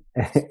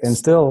 And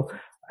still,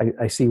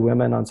 I see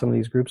women on some of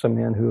these groups I'm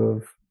in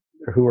who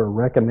are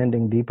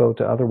recommending Depot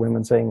to other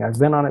women, saying, I've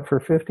been on it for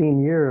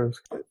 15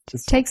 years.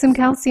 Just take some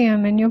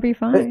calcium and you'll be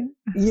fine.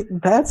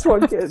 That's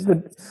what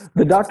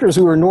the doctors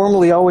who are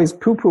normally always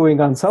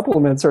poo-pooing on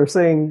supplements are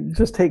saying,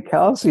 just take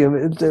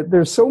calcium.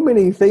 There's so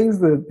many things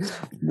that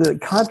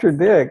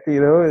contradict,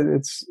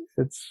 it's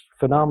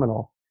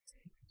phenomenal.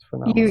 It's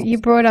phenomenal. You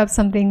brought up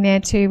something there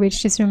too,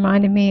 which just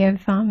reminded me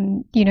of,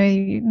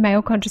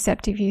 male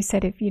contraceptive. You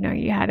said if, you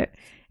had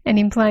an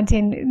implant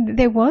in,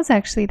 there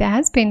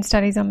has been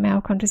studies on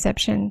male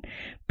contraception,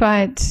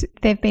 but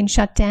they've been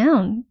shut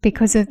down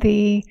because of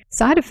the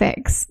side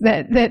effects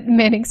that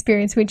men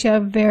experience, which are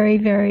very,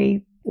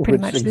 very pretty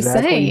much the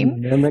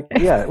same. Mimic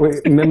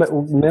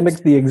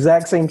the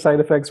exact same side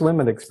effects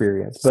women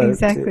experience. But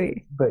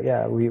exactly.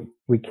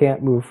 We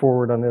can't move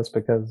forward on this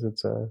because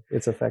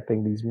it's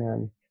affecting these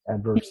men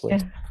adversely.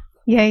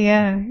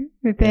 Yeah.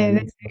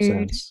 There's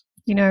food,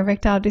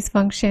 erectile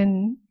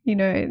dysfunction,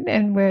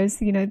 and whereas,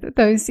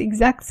 those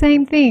exact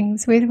same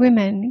things with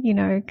women,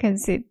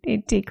 because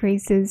it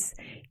decreases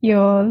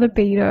your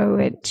libido,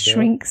 it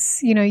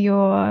shrinks,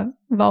 your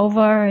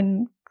vulva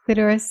and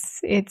clitoris.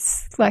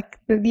 It's like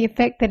the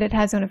effect that it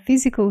has on a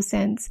physical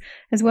sense,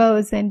 as well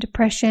as then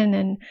depression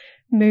and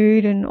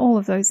mood and all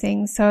of those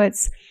things. So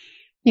it's,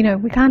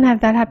 we can't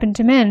have that happen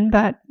to men,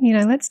 but,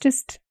 let's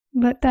just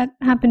let that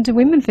happen to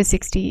women for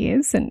 60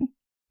 years and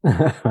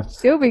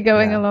still be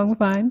going along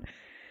fine.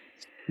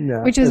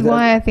 Yeah, which is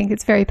why I think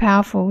it's very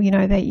powerful,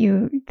 that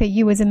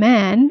you as a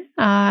man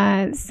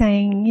are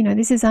saying,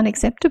 this is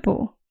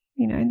unacceptable.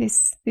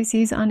 This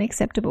is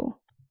unacceptable.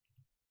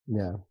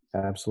 Yeah,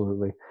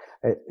 absolutely.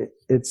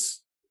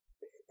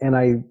 And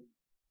I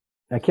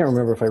can't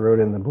remember if I wrote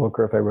it in the book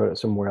or if I wrote it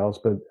somewhere else,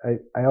 but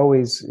I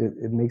always,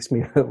 it makes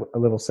me a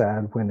little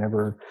sad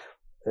whenever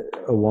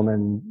a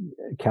woman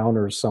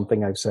counters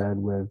something I've said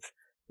with,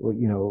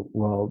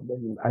 well,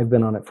 I've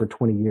been on it for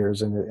 20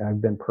 years and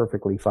I've been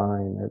perfectly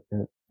fine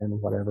and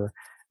whatever.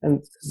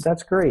 And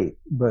that's great.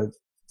 But,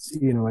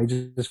 I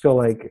just feel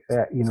like,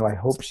 I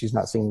hope she's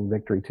not seeing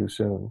victory too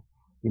soon,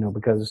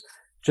 because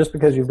just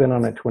because you've been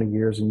on it 20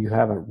 years and you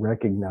haven't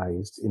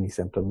recognized any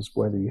symptoms,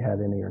 whether you had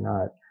any or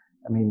not,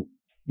 I mean,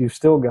 you've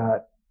still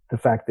got the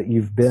fact that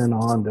you've been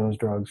on those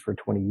drugs for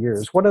 20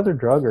 years. What other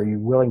drug are you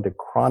willing to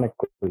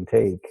chronically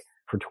take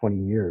for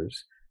 20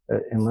 years?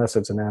 Unless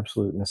it's an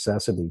absolute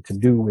necessity to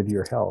do with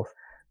your health.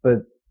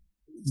 But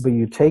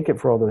you take it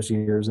for all those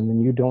years and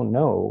then you don't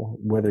know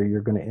whether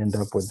you're going to end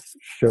up with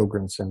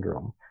Sjogren's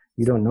syndrome.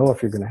 You don't know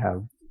if you're going to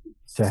have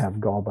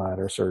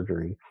gallbladder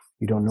surgery.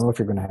 You don't know if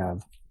you're going to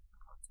have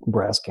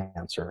breast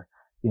cancer,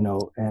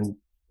 and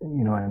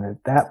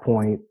at that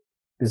point,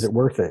 is it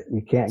worth it?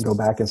 You can't go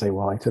back and say,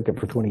 well, I took it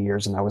for 20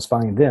 years and I was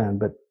fine then,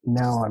 but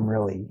now I'm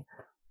really,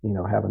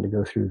 having to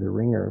go through the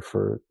ringer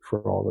for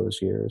all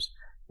those years.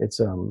 It's,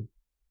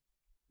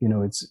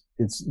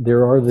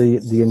 there are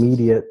the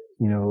immediate,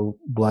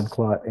 blood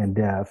clot and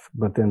death,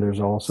 but then there's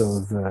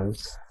also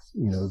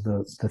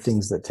the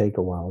things that take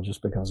a while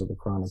just because of the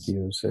chronic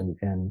use.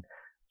 And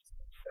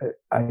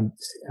I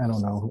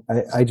don't know.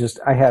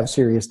 I have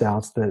serious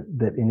doubts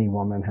that any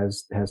woman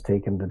has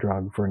taken the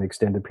drug for an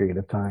extended period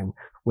of time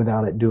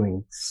without it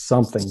doing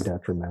something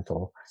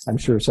detrimental. I'm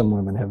sure some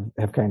women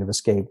have kind of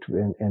escaped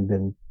and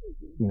been,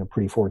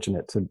 pretty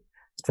fortunate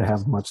to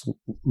have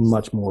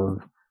much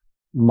more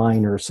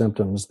minor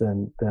symptoms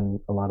than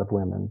a lot of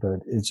women.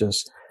 But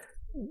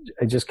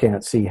I just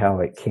can't see how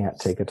it can't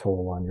take a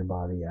toll on your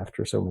body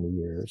after so many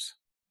years.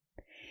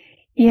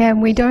 Yeah,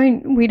 we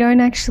don't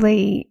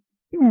actually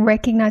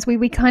recognize,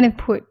 we kind of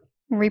put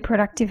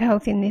reproductive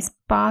health in this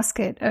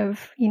basket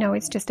of,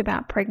 it's just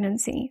about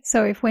pregnancy.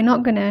 So if we're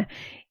not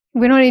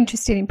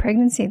interested in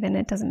pregnancy, then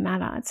it doesn't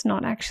matter. It's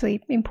not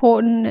actually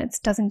important. It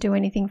doesn't do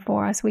anything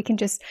for us. We can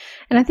just,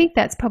 and I think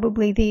that's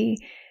probably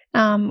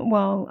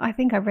I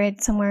think I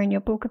read somewhere in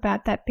your book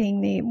about that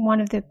being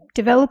one of the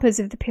developers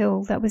of the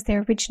pill, that was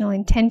their original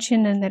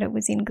intention, and that it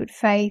was in good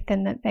faith,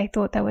 and that they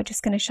thought they were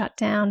just going to shut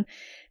down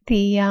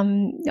the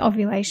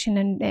ovulation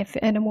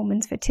and a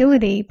woman's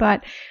fertility.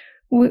 But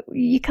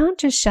you can't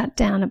just shut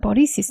down a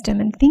body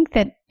system and think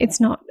that it's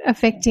not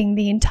affecting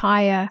the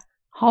entire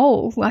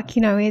whole. Like,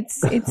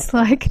 it's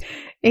like,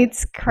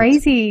 it's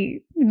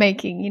crazy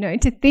making,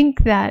 to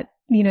think that,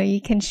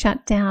 you can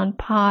shut down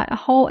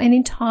an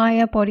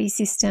entire body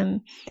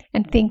system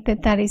and think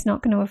that that is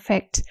not going to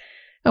affect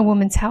a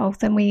woman's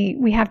health. And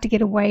we have to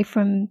get away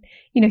from,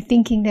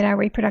 thinking that our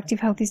reproductive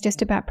health is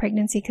just about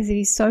pregnancy, because it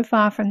is so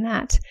far from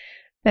that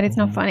it's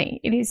not funny.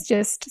 It is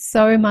just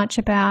so much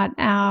about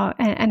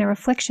and a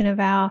reflection of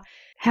our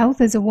health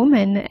as a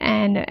woman,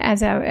 and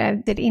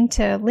that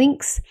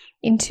interlinks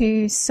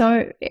into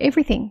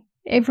everything,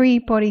 every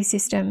body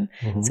system.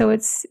 Mm-hmm. So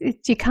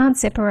you can't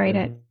separate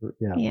it.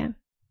 Yeah.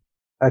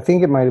 I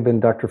think it might have been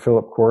Dr.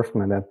 Philip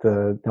Korfman at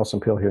the Nelson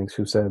Pill hearings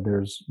who said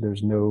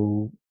there's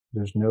no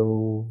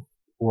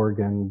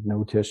organ,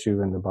 no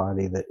tissue in the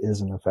body that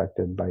isn't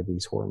affected by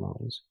these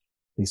hormones,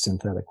 these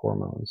synthetic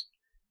hormones.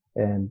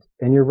 And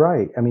you're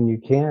right. I mean, you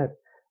can't,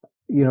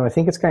 I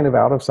think it's kind of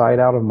out of sight,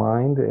 out of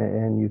mind.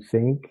 And you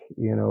think,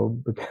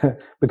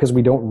 because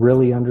we don't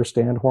really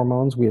understand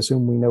hormones, we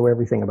assume we know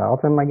everything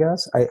about them, I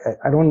guess.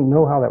 I don't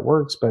know how that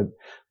works, but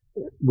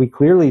we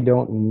clearly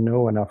don't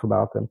know enough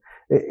about them.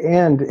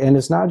 And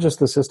it's not just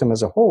the system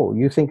as a whole.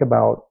 You think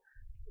about,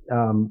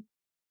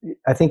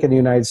 I think in the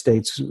United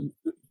States,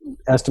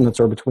 estimates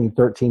are between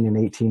 13 and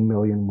 18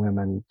 million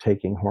women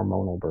taking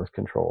hormonal birth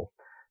control.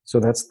 So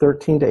that's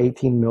 13 to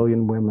 18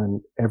 million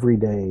women every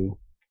day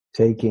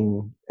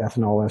taking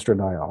ethanol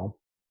estradiol.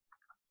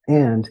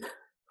 And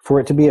for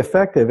it to be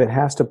effective, it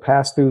has to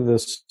pass through the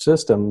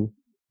system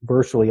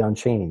virtually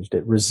unchanged.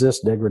 It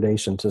resists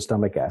degradation to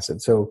stomach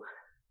acid. So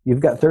you've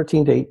got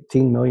 13 to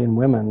 18 million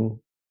women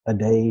a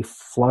day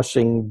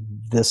flushing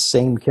this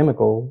same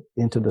chemical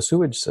into the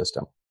sewage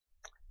system.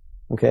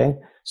 Okay?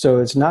 So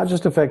it's not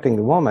just affecting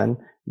the woman.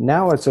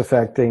 Now it's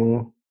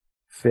affecting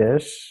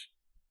fish,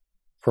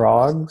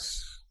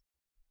 frogs,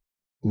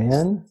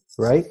 men,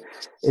 right?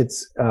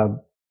 It's a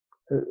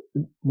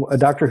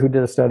doctor who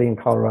did a study in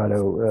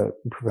Colorado,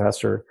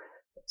 professor,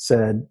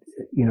 said,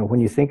 when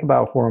you think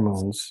about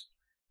hormones,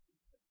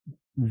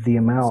 the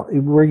amount,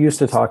 we're used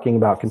to talking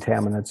about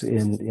contaminants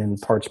in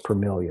parts per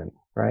million,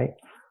 right?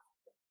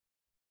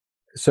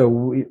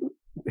 So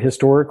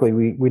historically,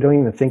 we don't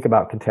even think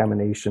about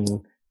contamination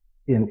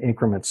in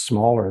increments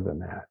smaller than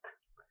that.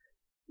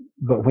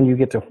 But when you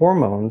get to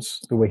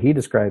hormones, the way he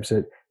describes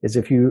it is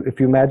if you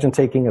imagine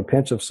taking a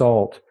pinch of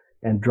salt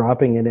and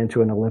dropping it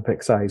into an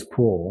Olympic-sized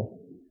pool,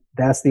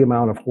 that's the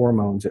amount of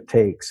hormones it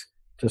takes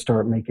to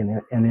start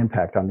making an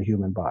impact on the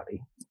human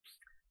body.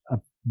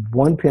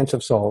 One pinch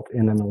of salt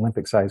in an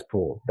Olympic-sized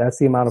pool, that's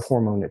the amount of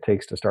hormone it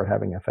takes to start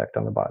having an effect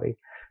on the body.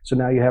 So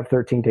now you have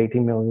 13 to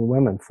 18 million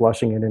women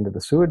flushing it into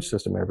the sewage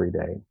system every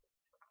day.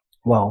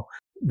 Well,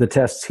 the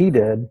tests he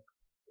did,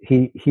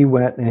 he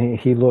went and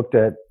he looked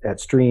at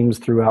streams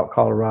throughout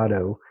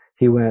Colorado.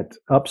 He went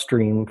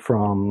upstream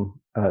from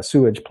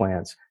sewage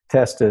plants,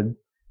 tested,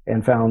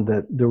 and found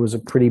that there was a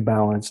pretty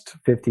balanced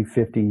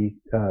 50-50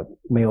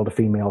 male to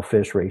female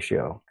fish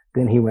ratio.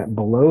 Then he went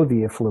below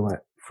the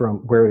effluent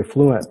where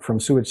effluent from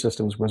sewage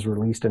systems was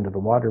released into the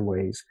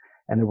waterways,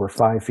 and there were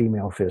 5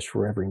 female fish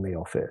for every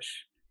male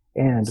fish.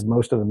 And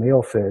most of the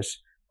male fish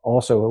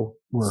also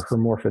were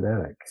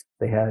hermaphroditic.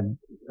 They had,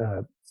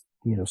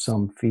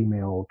 some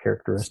female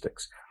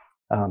characteristics.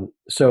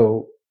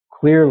 So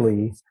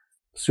clearly,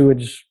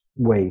 sewage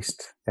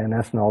waste and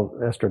ethanol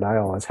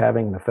estradiol is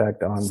having an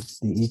effect on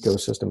the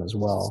ecosystem as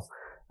well.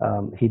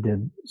 He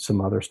did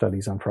some other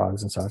studies on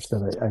frogs and such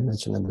that I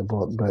mentioned in the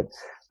book, but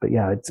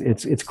yeah,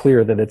 it's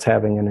clear that it's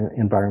having an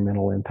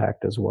environmental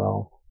impact as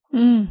well.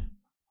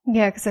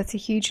 Yeah, because that's a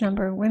huge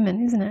number of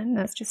women, isn't it? And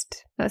that's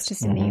just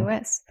in the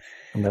US.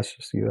 And that's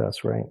just the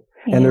US, right?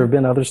 Yeah. And there have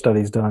been other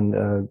studies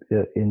done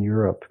in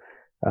Europe.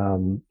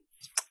 Trying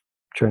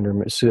to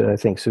remember, I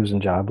think Susan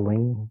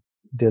Jobling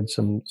did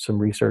some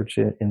research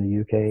in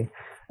the UK.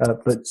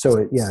 But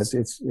so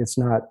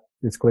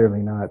it's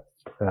clearly not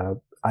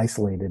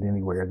isolated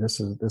anywhere. This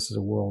is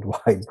a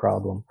worldwide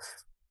problem.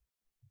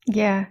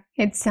 Yeah,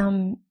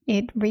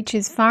 it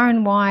reaches far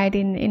and wide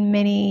in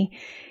many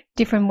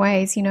different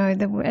ways,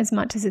 as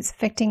much as it's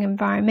affecting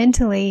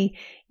environmentally,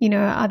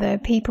 other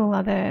people,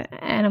 other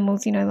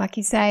animals, like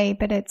you say,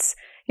 but it's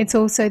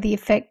also the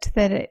effect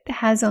that it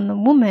has on the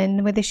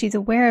woman, whether she's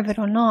aware of it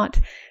or not,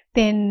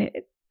 then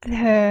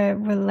her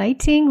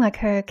relating, like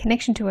her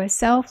connection to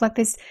herself, like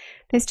there's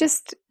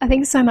just, I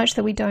think, so much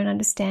that we don't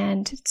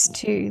understand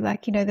too,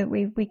 like, that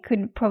we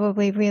could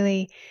probably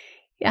really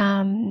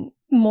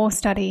more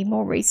study,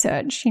 more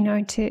research,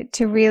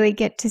 to really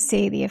get to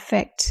see the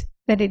effect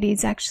that it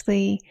is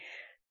actually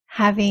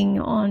having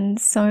on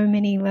so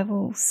many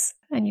levels.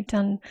 And you've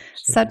done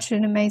such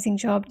an amazing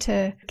job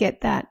to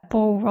get that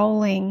ball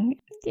rolling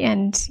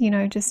and,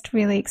 just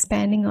really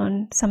expanding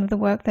on some of the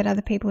work that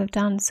other people have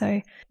done.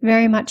 So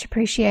very much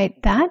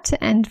appreciate that,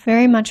 and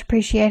very much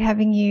appreciate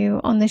having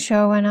you on the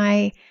show. And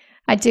I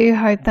do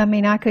hope,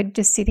 I could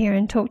just sit here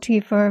and talk to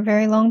you for a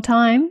very long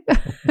time,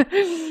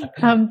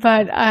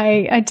 but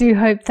I do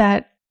hope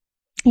that,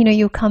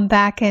 you'll come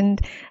back and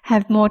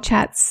have more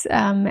chats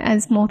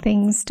as more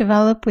things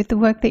develop with the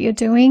work that you're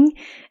doing.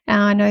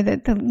 I know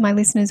that my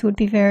listeners would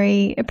be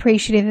very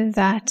appreciative of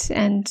that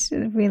and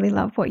really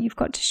love what you've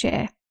got to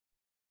share.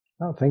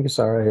 Oh, thank you,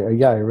 Sarah.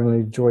 Yeah, I really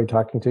enjoyed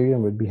talking to you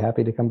and would be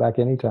happy to come back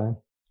anytime.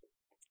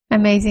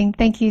 Amazing.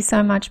 Thank you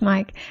so much,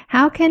 Mike.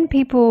 How can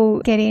people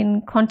get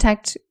in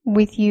contact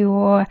with you,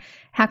 or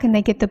how can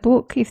they get the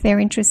book if they're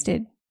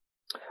interested?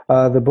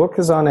 The book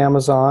is on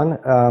Amazon,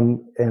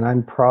 and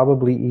I'm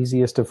probably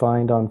easiest to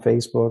find on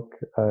Facebook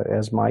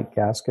as Mike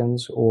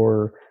Gaskins,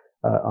 or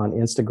on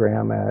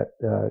Instagram at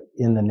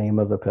In the Name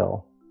of the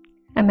Pill.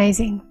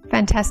 Amazing.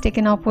 Fantastic.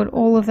 And I'll put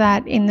all of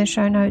that in the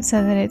show notes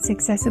so that it's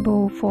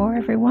accessible for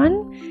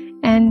everyone.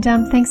 And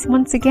thanks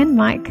once again,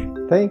 Mike.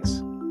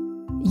 Thanks.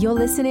 You're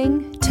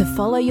listening to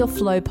Follow Your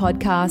Flow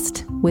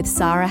podcast with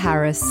Sarah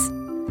Harris.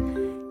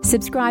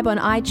 Subscribe on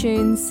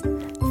iTunes,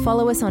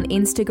 follow us on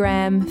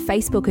Instagram,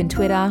 Facebook and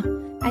Twitter,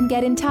 and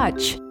get in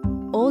touch.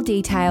 All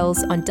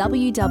details on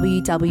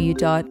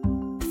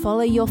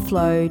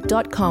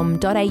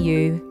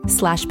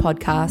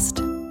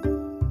www.followyourflow.com.au/podcast.